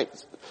 right?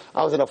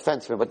 I was an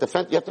offenseman, but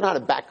you have to know how to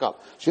back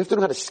up. So you have to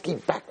know how to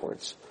skate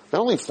backwards.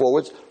 Not only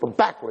forwards, but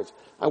backwards.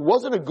 I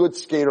wasn't a good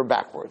skater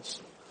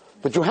backwards.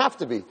 But you have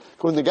to be.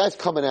 Because when the guy's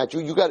coming at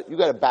you, you got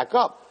to back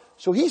up.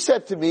 So he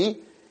said to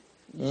me,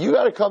 you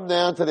got to come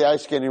down to the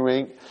ice skating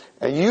rink,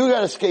 and you got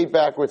to skate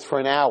backwards for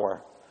an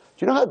hour.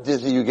 Do you know how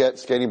dizzy you get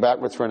skating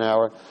backwards for an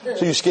hour?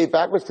 So you skate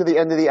backwards to the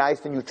end of the ice,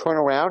 then you turn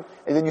around,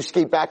 and then you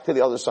skate back to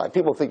the other side.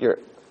 People think you're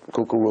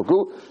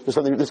cuckoo.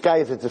 This guy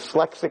is a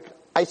dyslexic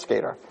ice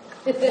skater.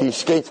 He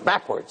skates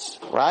backwards,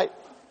 right?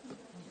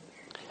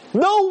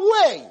 No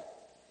way!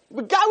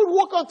 The guy would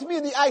walk onto me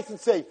in the ice and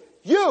say,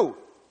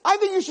 I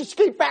think you should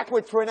skate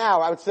backwards for an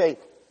hour. I would say,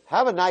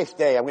 have a nice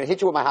day. I'm going to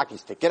hit you with my hockey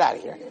stick. Get out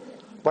of here.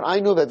 But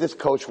I knew that this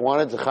coach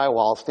wanted Zechai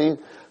Wallstein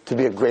to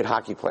be a great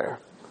hockey player.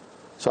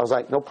 So I was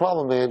like, no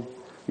problem, man.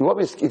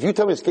 If you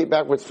tell me to skate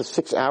backwards for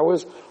 6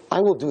 hours,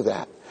 I will do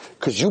that.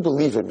 Because you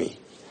believe in me.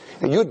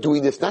 And you're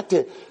doing this not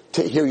to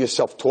hear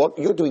yourself talk.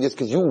 You're doing this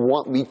because you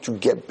want me to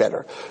get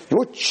better.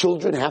 Your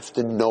children have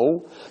to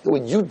know that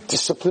when you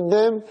discipline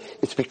them,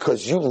 it's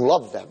because you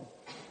love them.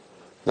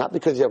 Not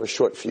because you have a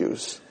short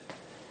fuse.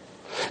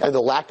 And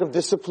the lack of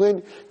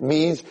discipline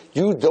means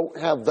you don't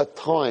have the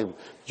time.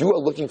 You are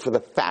looking for the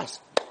fast.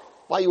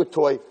 Buy you a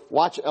toy,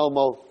 watch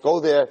Elmo,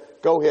 go there,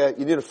 go here.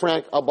 You need a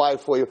Frank, I'll buy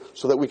it for you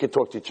so that we can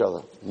talk to each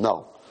other.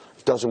 No,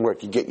 it doesn't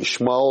work. You get your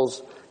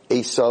Shmuels,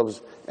 Esavs,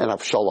 and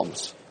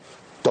Avshaloms.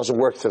 Doesn't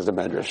work, says the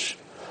Medrash.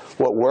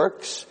 What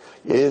works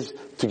is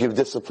to give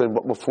discipline,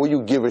 but before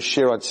you give a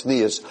share on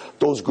tznius,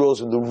 those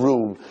girls in the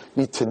room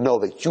need to know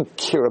that you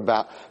care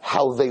about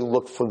how they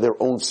look for their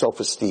own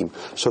self-esteem.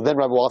 So then,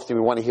 Rabbi Wallstein,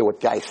 we want to hear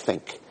what guys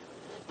think.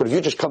 But if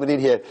you're just coming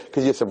in here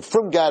because you're some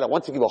frum guy that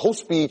wants to give a whole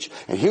speech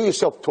and hear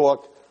yourself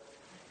talk,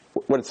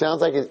 what it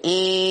sounds like is,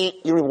 you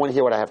don't even want to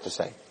hear what I have to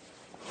say.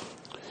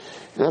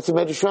 And that's a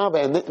Medrash Rabbah.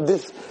 And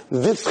this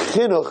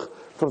chinuch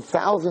from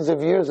thousands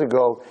of years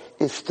ago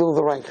is still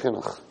the right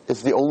chinuch.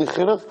 It's the only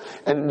chinuch,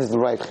 and it is the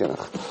right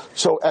chinuch.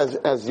 So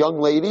as young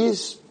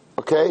ladies,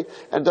 okay,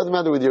 and it doesn't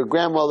matter whether you're a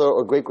grandmother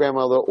or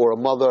great-grandmother or a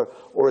mother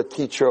or a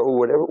teacher or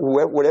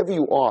whatever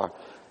you are,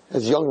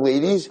 as young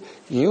ladies,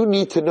 you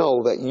need to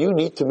know that you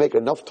need to make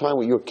enough time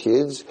with your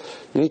kids.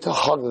 You need to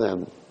hug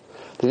them.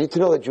 They need to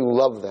know that you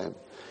love them.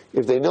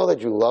 If they know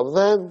that you love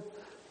them,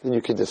 then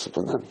you can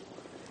discipline them.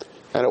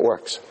 And it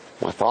works.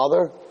 My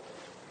father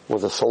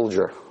was a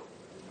soldier.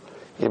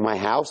 In my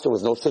house, there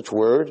was no such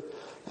word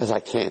as I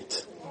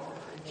can't.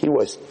 He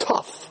was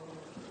tough.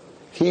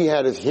 He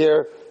had his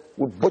hair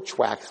with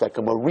butchwax like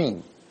a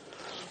Marine.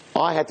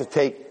 I had to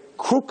take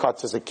crew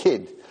cuts as a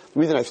kid. The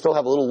reason I still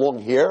have a little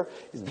long hair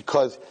is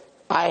because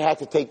I had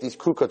to take these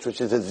crew cuts,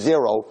 which is a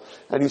 0,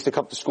 and I used to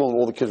come to school and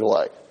all the kids were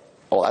like,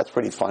 oh, that's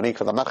pretty funny,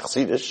 because I'm not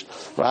Chassidish,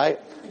 right?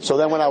 So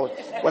then when I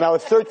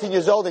was 13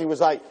 years old and he was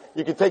like,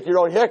 you can take your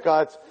own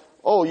haircuts,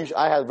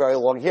 I had very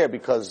long hair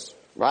because,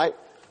 right?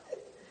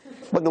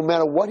 But no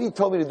matter what he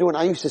told me to do, and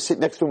I used to sit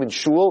next to him in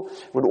shul,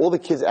 when all the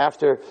kids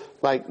after,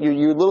 like,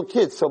 you're little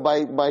kids, so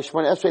by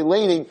Shemot Esrei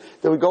laning,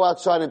 they would go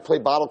outside and play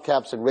bottle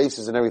caps and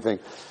races and everything.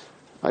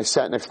 I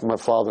sat next to my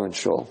father in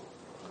shul.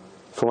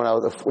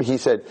 He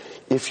said,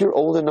 if you're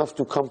old enough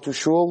to come to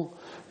shul,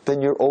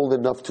 then you're old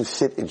enough to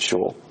sit in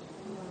shul.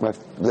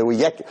 They were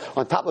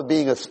on top of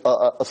being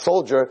a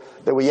soldier,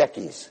 they were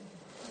yekis.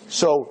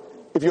 So,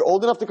 if you're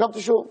old enough to come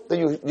to shul,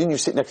 then you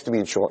sit next to me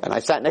in shul. And I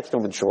sat next to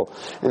him in shul.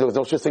 And there was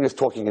no such thing as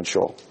talking in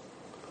shul.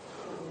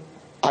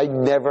 I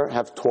never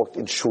have talked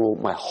in shul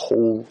my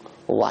whole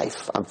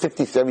life. I'm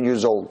 57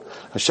 years old.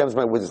 Hashem's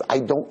my witness. I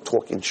don't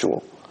talk in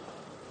shul.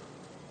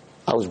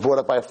 I was brought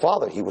up by a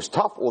father. He was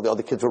tough. All the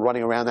other kids were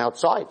running around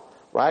outside,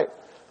 right?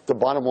 The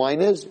bottom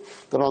line is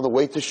that on the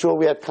way to shul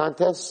we had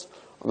contests.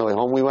 On the way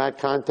home we had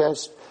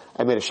contests.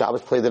 I made a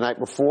Shabbos play the night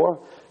before.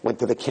 Went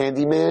to the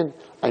candy man.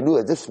 I knew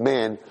that this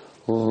man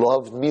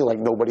loved me like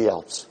nobody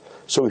else.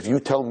 So if you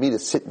tell me to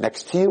sit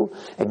next to you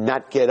and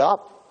not get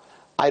up,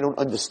 I don't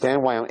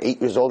understand why I'm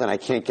 8 years old and I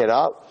can't get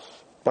up,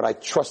 but I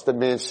trust the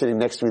man sitting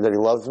next to me that he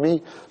loves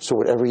me, so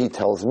whatever he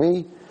tells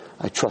me,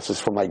 I trust is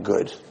for my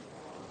good.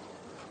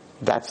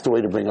 That's the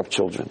way to bring up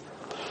children.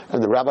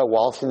 And the Rabbi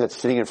Wallerstein that's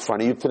sitting in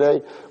front of you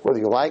today, whether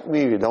you like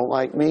me or you don't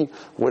like me,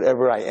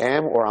 whatever I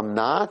am or I'm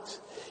not,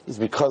 is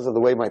because of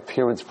the way my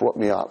parents brought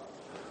me up.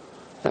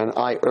 And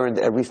I earned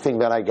everything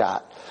that I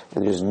got.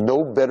 And there's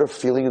no better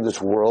feeling in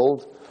this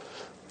world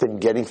than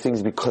getting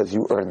things because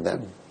you earned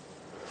them.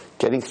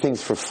 Getting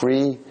things for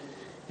free,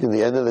 in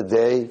the end of the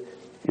day,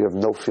 you have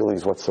no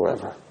feelings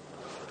whatsoever.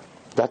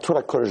 That's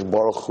what HaKadosh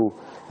Baruch Hu,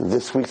 in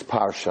this week's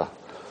Parsha,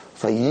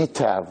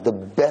 Vayitav, the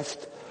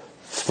best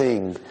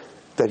thing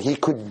that he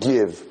could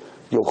give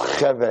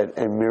Yocheved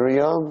and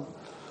Miriam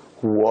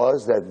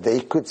was that they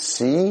could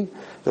see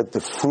that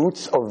the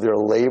fruits of their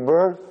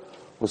labor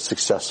was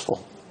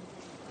successful.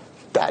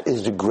 That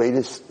is the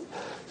greatest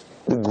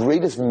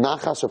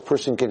nachas a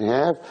person can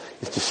have,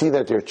 is to see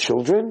that their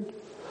children,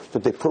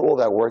 that they put all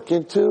that work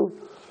into,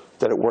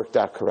 that it worked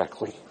out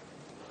correctly.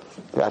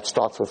 That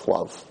starts with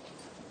love.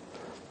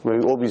 May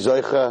we all be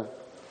zoicha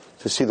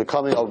to see the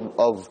coming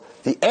of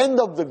the end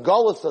of the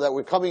Golus, so that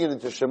we're coming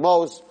into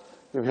Shemot.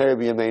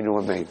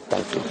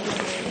 Thank you.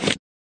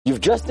 You've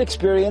just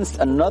experienced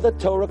another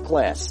Torah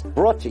class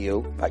brought to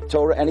you by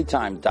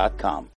TorahAnytime.com.